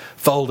eyes,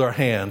 fold our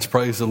hands,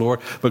 praise the Lord,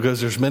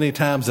 because there's many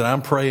times that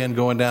I'm praying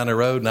going down the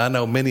road, and I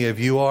know many of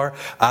you are.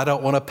 I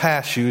don't want to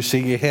pass you, see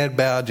your head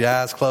bowed, your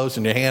eyes closed,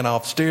 and your hand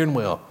off the steering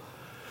wheel.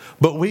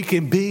 But we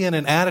can be in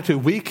an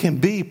attitude, we can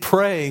be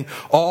praying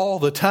all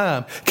the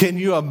time. Can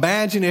you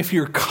imagine if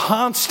you're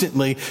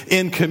constantly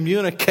in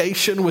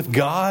communication with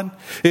God?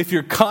 If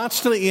you're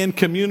constantly in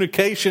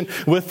communication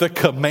with the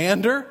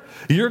commander?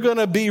 You're going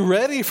to be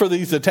ready for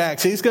these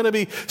attacks. He's going to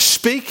be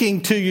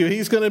speaking to you.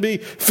 He's going to be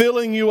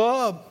filling you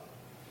up.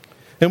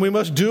 And we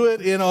must do it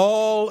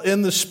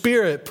in the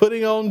Spirit,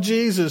 putting on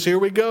Jesus. Here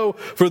we go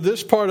for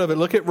this part of it.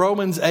 Look at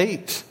Romans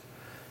 8.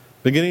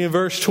 Beginning in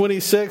verse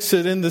 26,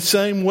 that in the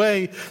same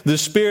way, the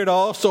Spirit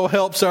also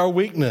helps our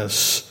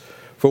weakness.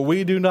 For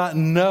we do not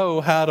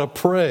know how to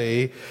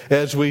pray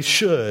as we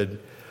should,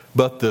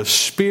 but the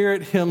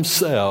Spirit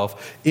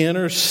Himself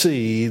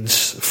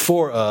intercedes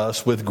for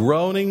us with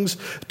groanings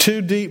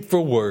too deep for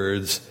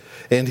words.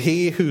 And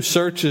He who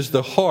searches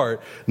the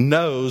heart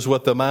knows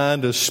what the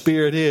mind of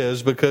Spirit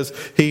is, because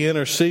He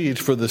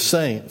intercedes for the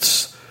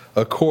saints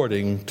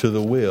according to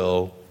the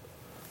will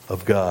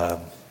of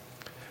God.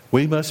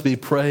 We must be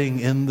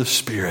praying in the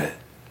Spirit.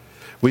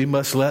 We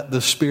must let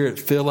the Spirit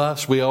fill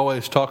us. We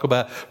always talk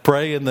about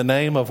pray in the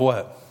name of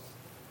what?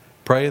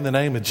 Pray in the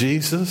name of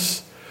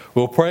Jesus.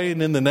 Well,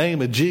 praying in the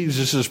name of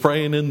Jesus is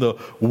praying in the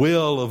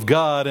will of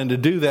God. And to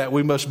do that,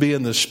 we must be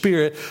in the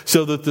Spirit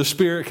so that the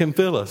Spirit can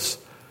fill us.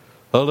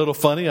 A little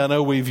funny. I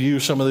know we've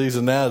used some of these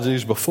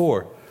analogies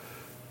before.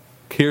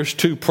 Here's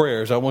two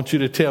prayers. I want you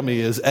to tell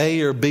me, is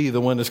A or B the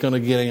one that's going to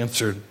get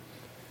answered?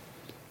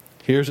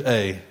 Here's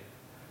A.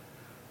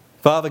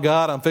 Father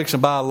God, I'm fixing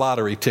to buy a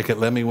lottery ticket.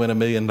 Let me win $1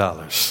 million.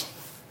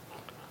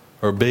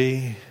 Or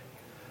B,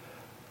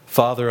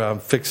 Father, I'm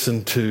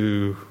fixing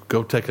to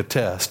go take a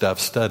test. I've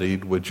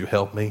studied. Would you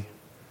help me?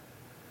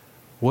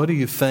 What do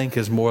you think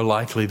is more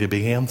likely to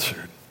be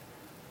answered?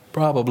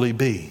 Probably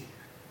B.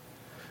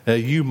 Now,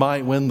 you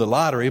might win the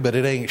lottery, but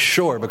it ain't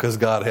sure because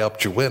God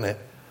helped you win it.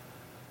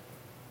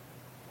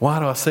 Why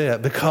do I say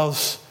that?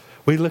 Because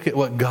we look at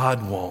what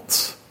God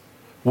wants.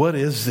 What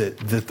is it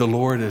that the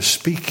Lord is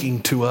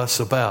speaking to us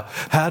about?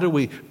 How do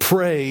we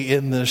pray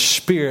in the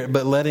Spirit,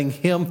 but letting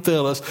Him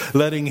fill us,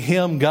 letting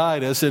Him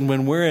guide us? And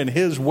when we're in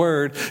His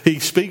Word, He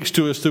speaks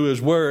to us through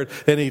His Word,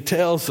 and He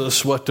tells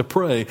us what to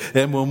pray.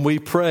 And when we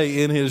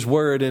pray in His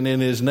Word and in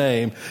His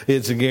name,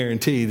 it's a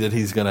guarantee that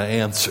He's going to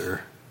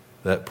answer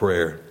that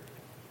prayer.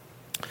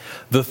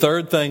 The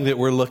third thing that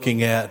we're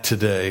looking at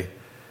today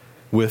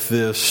with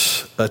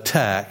this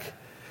attack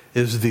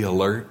is the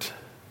alert.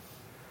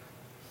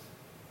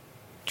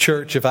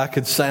 Church, if I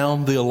could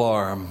sound the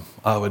alarm,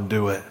 I would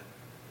do it.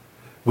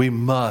 We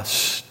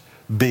must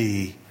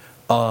be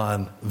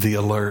on the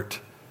alert.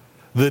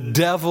 The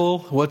devil,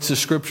 what's the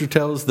scripture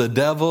tell us? The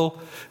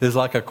devil is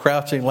like a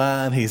crouching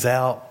lion. He's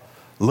out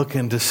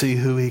looking to see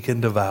who he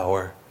can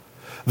devour.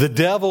 The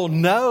devil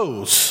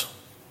knows.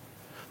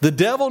 The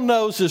devil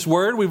knows His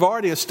Word. We've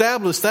already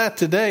established that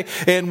today.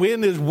 And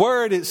in His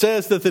Word, it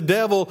says that the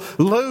devil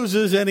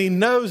loses, and he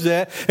knows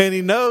that. And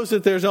he knows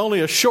that there's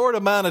only a short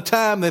amount of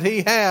time that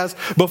he has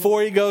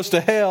before he goes to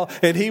hell.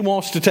 And he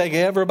wants to take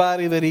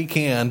everybody that he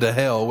can to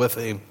hell with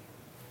him.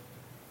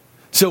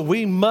 So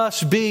we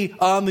must be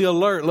on the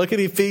alert. Look at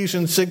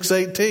Ephesians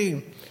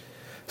 6:18.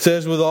 It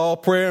says, with all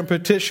prayer and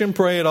petition,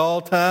 pray at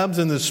all times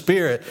in the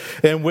Spirit.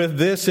 And with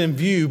this in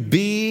view,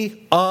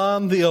 be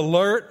on the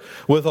alert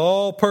with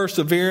all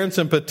perseverance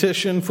and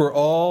petition for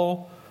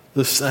all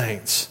the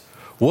saints.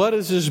 What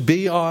does this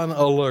be on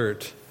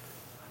alert?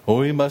 Well,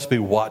 we must be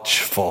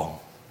watchful.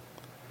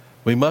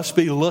 We must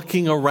be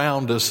looking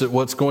around us at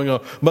what's going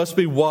on. Must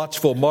be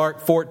watchful.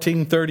 Mark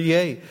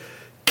 14:38.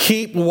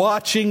 Keep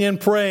watching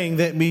and praying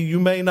that you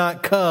may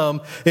not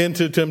come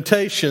into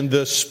temptation.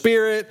 The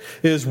spirit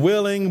is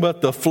willing,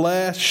 but the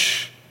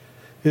flesh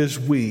is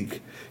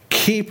weak.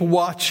 Keep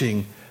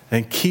watching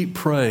and keep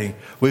praying.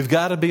 We've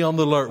got to be on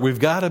the alert. We've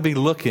got to be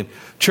looking.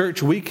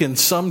 Church, we can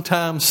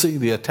sometimes see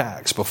the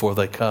attacks before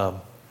they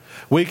come.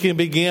 We can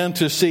begin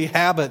to see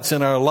habits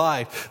in our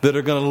life that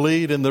are going to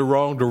lead in the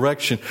wrong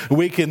direction.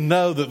 We can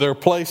know that there are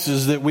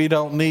places that we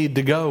don't need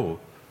to go.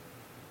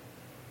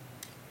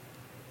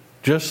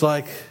 Just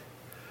like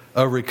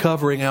a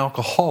recovering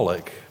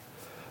alcoholic,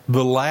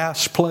 the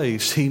last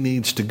place he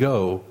needs to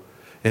go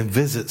and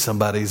visit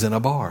somebody's in a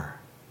bar.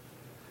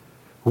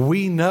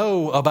 We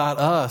know about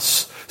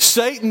us.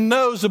 Satan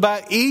knows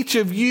about each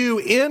of you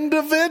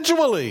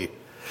individually.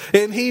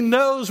 And he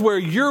knows where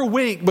you're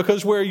weak,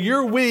 because where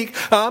you're weak,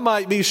 I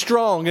might be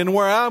strong. And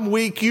where I'm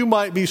weak, you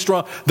might be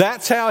strong.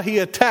 That's how he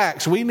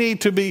attacks. We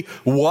need to be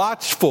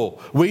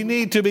watchful. We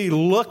need to be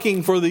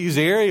looking for these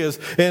areas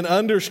and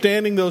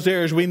understanding those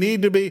areas. We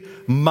need to be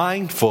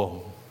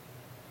mindful.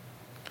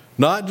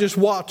 Not just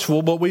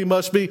watchful, but we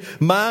must be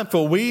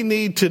mindful. We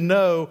need to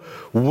know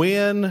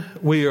when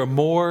we are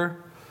more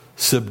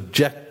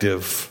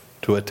subjective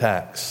to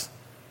attacks.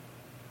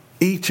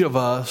 Each of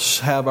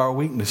us have our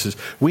weaknesses.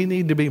 We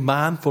need to be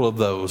mindful of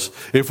those.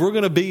 If we're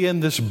going to be in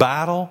this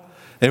battle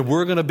and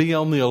we're going to be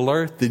on the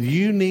alert, then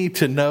you need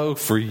to know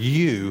for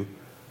you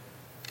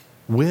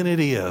when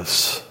it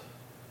is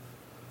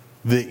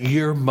that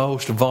you're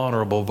most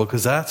vulnerable,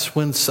 because that's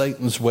when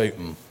Satan's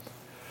waiting.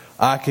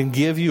 I can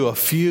give you a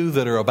few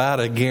that are about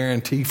a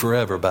guarantee for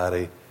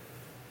everybody.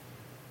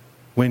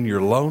 When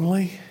you're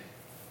lonely,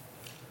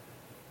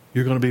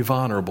 you're going to be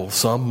vulnerable,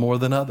 some more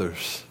than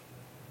others.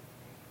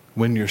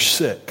 When you're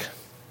sick,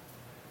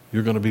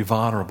 you're going to be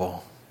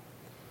vulnerable.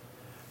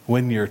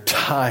 When you're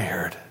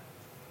tired,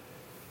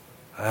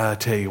 I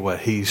tell you what,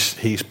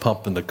 he's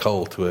pumping the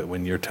coal to it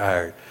when you're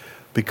tired,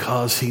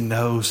 because he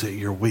knows that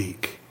you're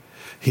weak.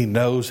 He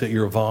knows that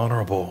you're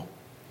vulnerable.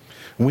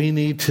 We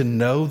need to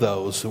know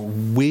those.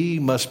 We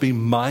must be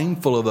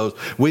mindful of those.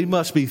 We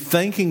must be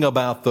thinking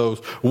about those.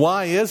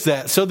 Why is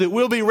that? So that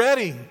we'll be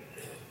ready.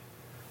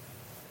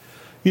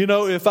 You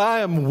know, if I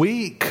am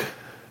weak,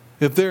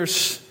 if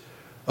there's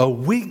a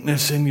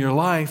weakness in your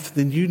life,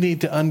 then you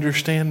need to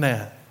understand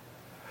that.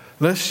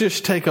 Let's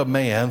just take a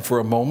man for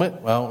a moment.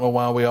 I don't know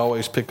why we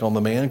always pick on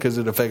the man, because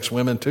it affects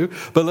women too.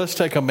 But let's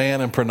take a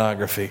man and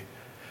pornography.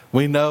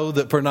 We know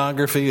that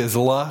pornography is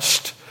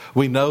lust.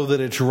 We know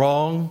that it's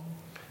wrong.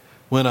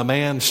 When a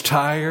man's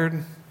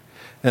tired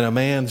and a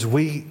man's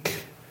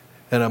weak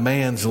and a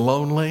man's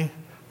lonely,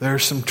 there are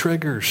some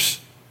triggers.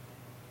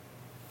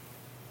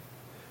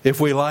 If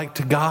we like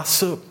to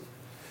gossip,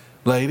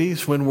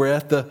 ladies, when we're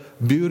at the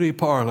beauty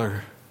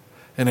parlor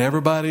and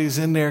everybody's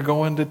in there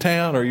going to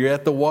town, or you're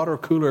at the water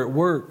cooler at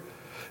work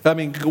I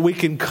mean, we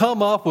can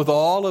come up with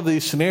all of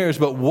these scenarios,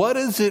 but what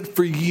is it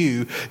for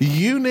you?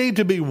 You need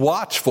to be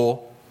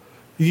watchful.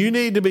 You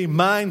need to be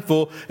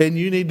mindful, and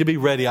you need to be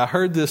ready. I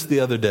heard this the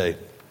other day,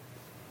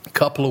 a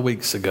couple of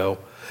weeks ago,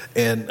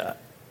 and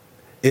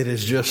it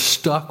has just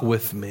stuck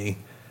with me,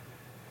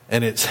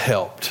 and it's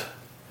helped.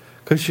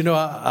 Because,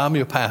 I'm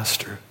your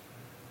pastor,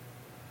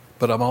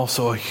 but I'm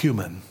also a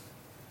human.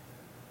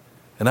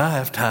 And I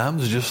have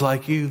times, just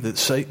like you, that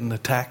Satan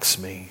attacks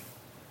me.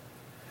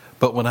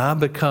 But when I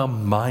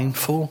become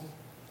mindful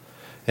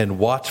and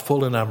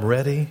watchful and I'm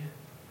ready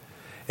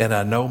and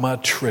I know my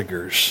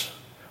triggers,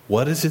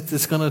 what is it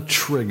that's going to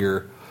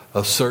trigger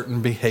a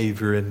certain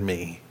behavior in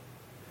me?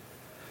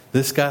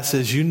 This guy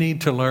says you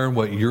need to learn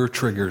what your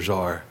triggers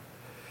are.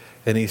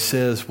 And he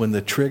says when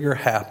the trigger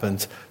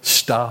happens,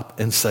 stop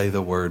and say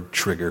the word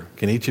trigger.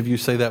 Can each of you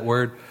say that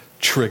word?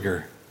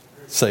 Trigger.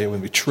 Say it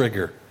with me,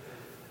 trigger.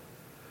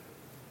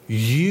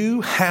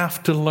 You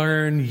have to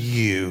learn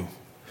you.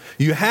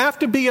 You have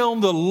to be on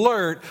the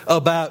alert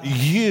about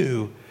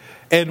you.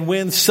 And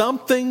when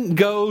something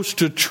goes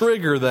to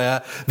trigger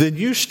that, then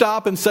you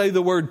stop and say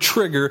the word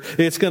trigger.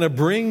 It's going to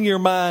bring your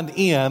mind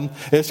in.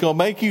 It's going to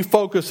make you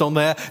focus on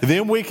that.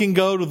 Then we can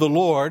go to the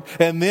Lord.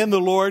 And then the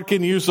Lord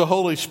can use the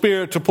Holy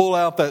Spirit to pull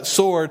out that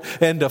sword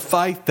and to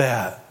fight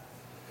that.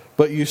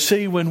 But you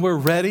see, when we're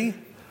ready,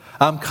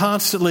 I'm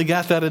constantly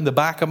got that in the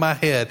back of my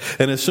head.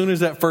 And as soon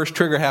as that first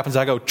trigger happens,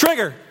 I go,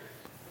 trigger!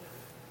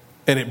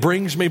 And it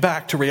brings me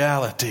back to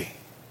reality.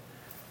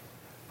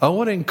 I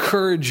want to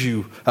encourage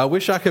you. I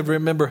wish I could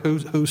remember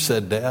who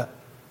said that.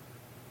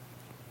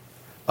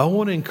 I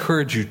want to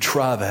encourage you,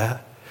 try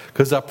that.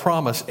 Because I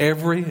promise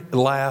every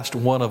last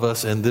one of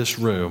us in this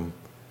room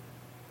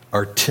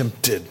are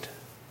tempted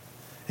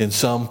in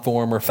some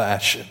form or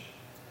fashion.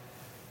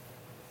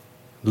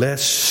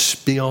 Let's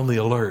be on the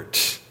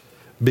alert.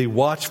 Be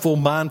watchful,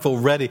 mindful,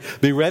 ready.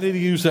 Be ready to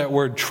use that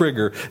word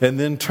trigger and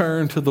then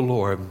turn to the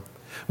Lord.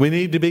 We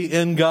need to be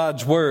in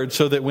God's Word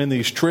so that when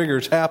these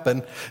triggers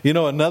happen,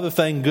 another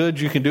thing good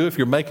you can do if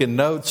you're making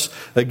notes,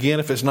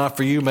 again, if it's not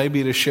for you,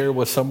 maybe to share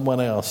with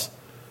someone else.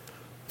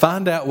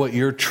 Find out what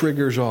your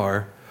triggers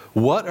are.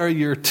 What are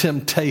your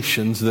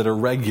temptations that are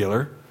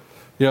regular?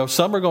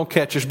 Some are going to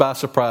catch us by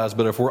surprise,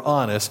 but if we're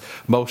honest,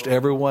 most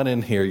everyone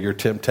in here, your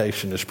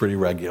temptation is pretty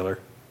regular.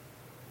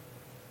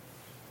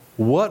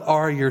 What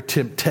are your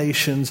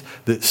temptations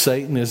that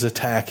Satan is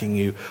attacking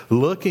you?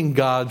 Look in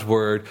God's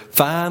Word.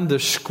 Find the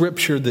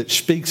scripture that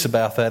speaks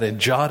about that and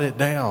jot it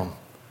down.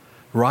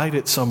 Write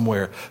it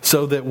somewhere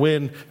so that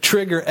when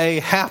trigger A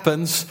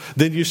happens,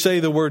 then you say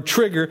the word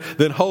trigger,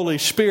 then Holy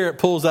Spirit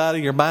pulls out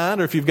of your mind,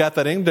 or if you've got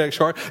that index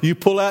card, you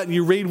pull out and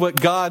you read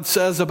what God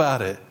says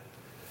about it.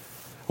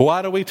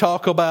 Why do we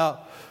talk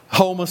about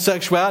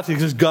homosexuality?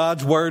 Because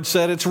God's Word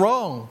said it's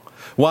wrong.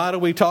 Why do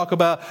we talk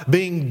about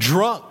being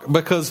drunk?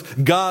 Because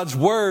God's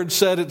Word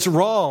said it's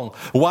wrong.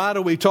 Why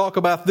do we talk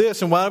about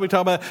this? And why do we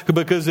talk about it?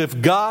 Because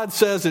if God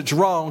says it's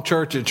wrong,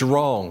 church, it's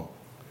wrong.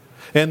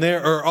 And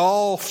there are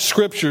all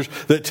scriptures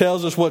that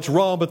tells us what's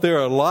wrong, but there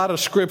are a lot of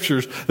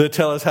scriptures that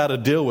tell us how to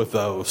deal with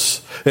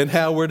those and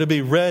how we're to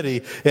be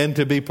ready and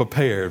to be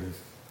prepared.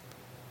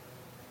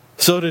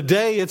 So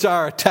today it's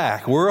our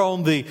attack. We're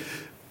on the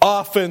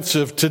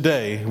offensive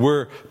today.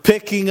 We're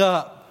picking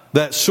up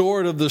that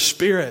sword of the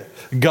Spirit,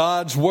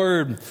 God's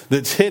Word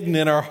that's hidden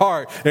in our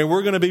heart. And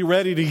we're going to be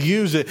ready to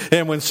use it.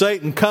 And when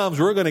Satan comes,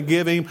 we're going to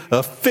give him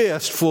a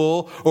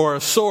fistful or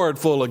a sword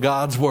full of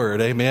God's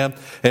Word. Amen.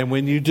 And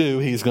when you do,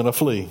 he's going to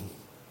flee.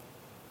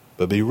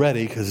 But be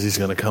ready because he's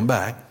going to come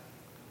back.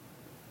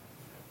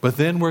 But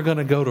then we're going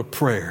to go to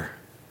prayer.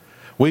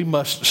 We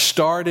must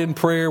start in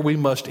prayer, we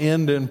must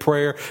end in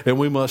prayer, and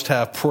we must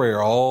have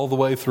prayer all the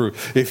way through.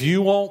 If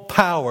you want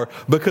power,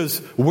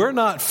 because we're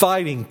not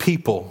fighting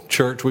people,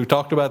 church. We've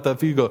talked about that a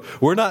few ago.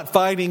 We're not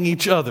fighting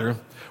each other.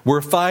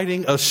 We're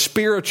fighting a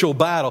spiritual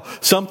battle,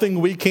 something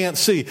we can't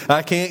see.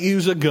 I can't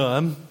use a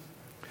gun.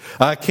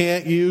 I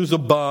can't use a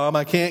bomb.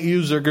 I can't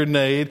use a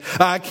grenade.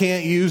 I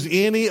can't use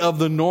any of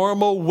the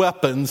normal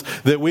weapons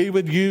that we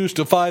would use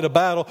to fight a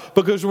battle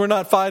because we're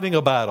not fighting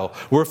a battle.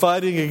 We're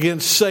fighting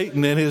against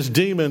Satan and his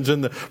demons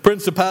and the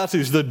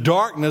principalities, the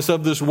darkness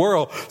of this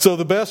world. So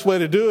the best way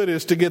to do it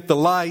is to get the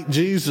light,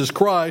 Jesus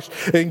Christ,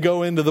 and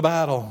go into the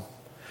battle.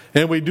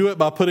 And we do it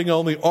by putting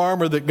on the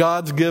armor that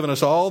God's given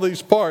us. All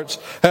these parts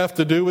have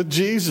to do with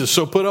Jesus.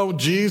 So put on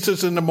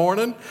Jesus in the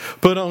morning.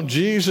 Put on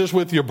Jesus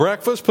with your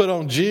breakfast. Put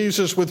on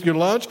Jesus with your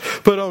lunch.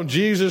 Put on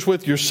Jesus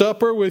with your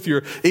supper, with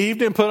your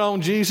evening. Put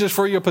on Jesus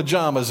for your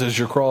pajamas as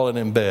you're crawling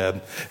in bed.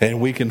 And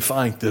we can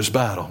fight this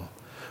battle.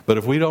 But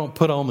if we don't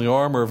put on the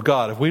armor of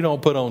God, if we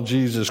don't put on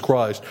Jesus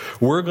Christ,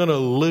 we're going to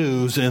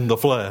lose in the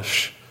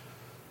flesh.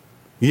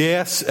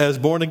 Yes, as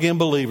born-again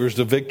believers,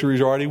 the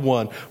victory's already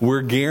won.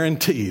 We're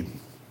guaranteed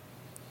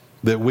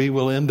that we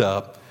will end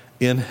up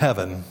in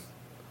heaven,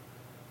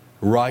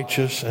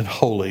 righteous and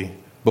holy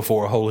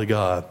before a holy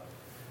God.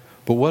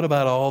 But what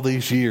about all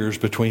these years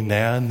between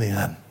now and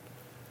then?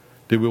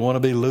 Do we want to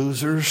be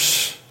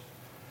losers?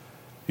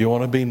 You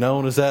want to be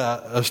known as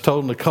that? I was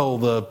told Nicole,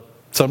 the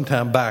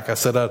sometime back. I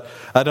said,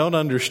 I don't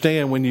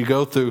understand when you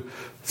go through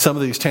some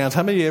of these towns.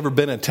 How many of you ever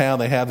been in town?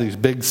 They have these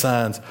big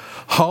signs,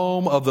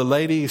 home of the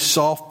ladies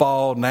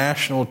softball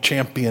national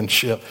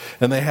championship.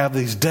 And they have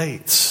these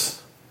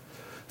dates.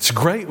 It's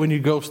great when you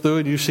go through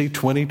and you see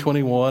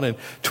 2021 and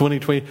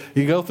 2020.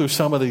 You go through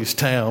some of these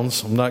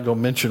towns. I'm not going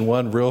to mention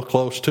one real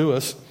close to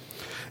us.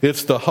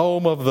 It's the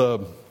home of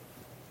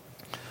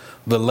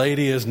the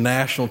ladies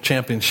national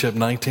championship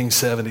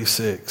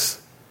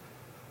 1976.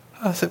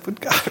 I said, but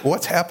God,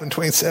 what's happened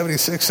between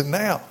 76 and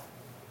now?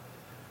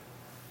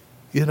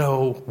 You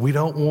know, we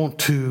don't want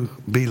to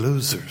be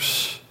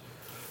losers.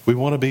 We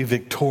want to be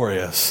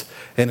victorious.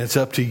 And it's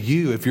up to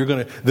you. If you're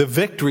going to, the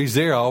victory's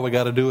there. All we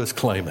got to do is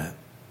claim it.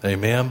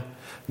 Amen.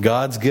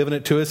 God's given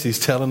it to us. He's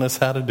telling us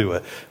how to do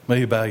it. May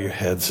you bow your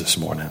heads this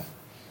morning.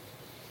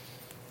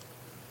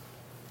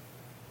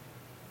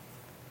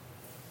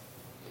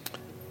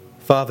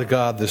 Father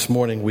God, this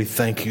morning we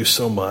thank you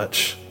so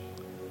much.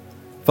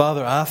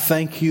 Father, I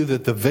thank you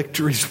that the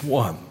victory's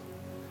won.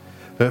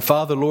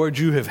 Father, Lord,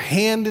 you have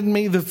handed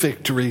me the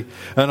victory,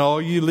 and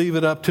all you leave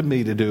it up to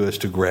me to do is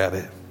to grab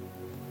it.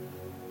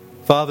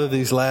 Father,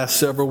 these last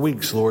several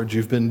weeks, Lord,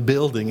 you've been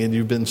building and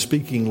you've been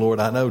speaking, Lord,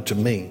 I know to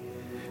me.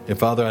 And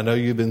Father, I know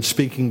you've been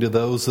speaking to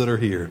those that are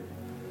here.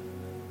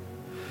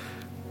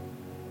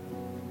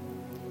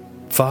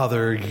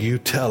 Father, you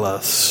tell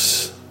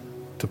us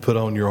to put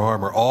on your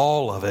armor,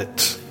 all of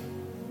it.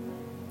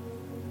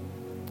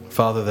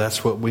 Father,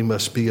 that's what we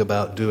must be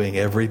about doing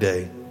every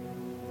day,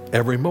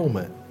 every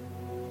moment.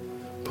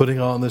 Putting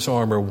on this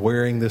armor,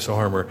 wearing this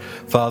armor.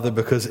 Father,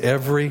 because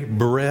every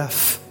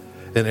breath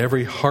and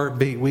every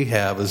heartbeat we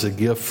have is a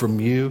gift from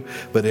you,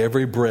 but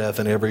every breath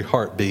and every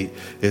heartbeat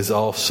is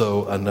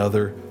also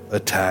another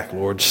attack.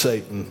 Lord,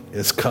 Satan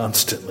is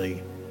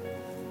constantly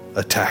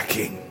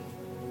attacking.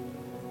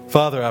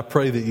 Father, I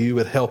pray that you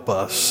would help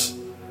us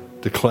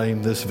to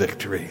claim this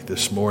victory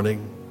this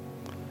morning.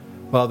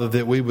 Father,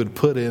 that we would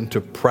put into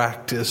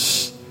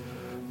practice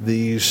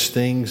these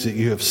things that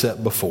you have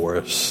set before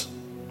us.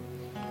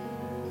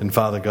 And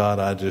Father God,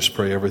 I just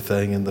pray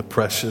everything in the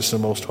precious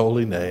and most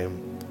holy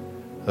name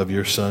of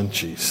your Son,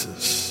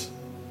 Jesus.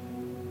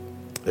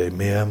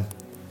 Amen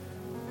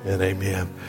and amen.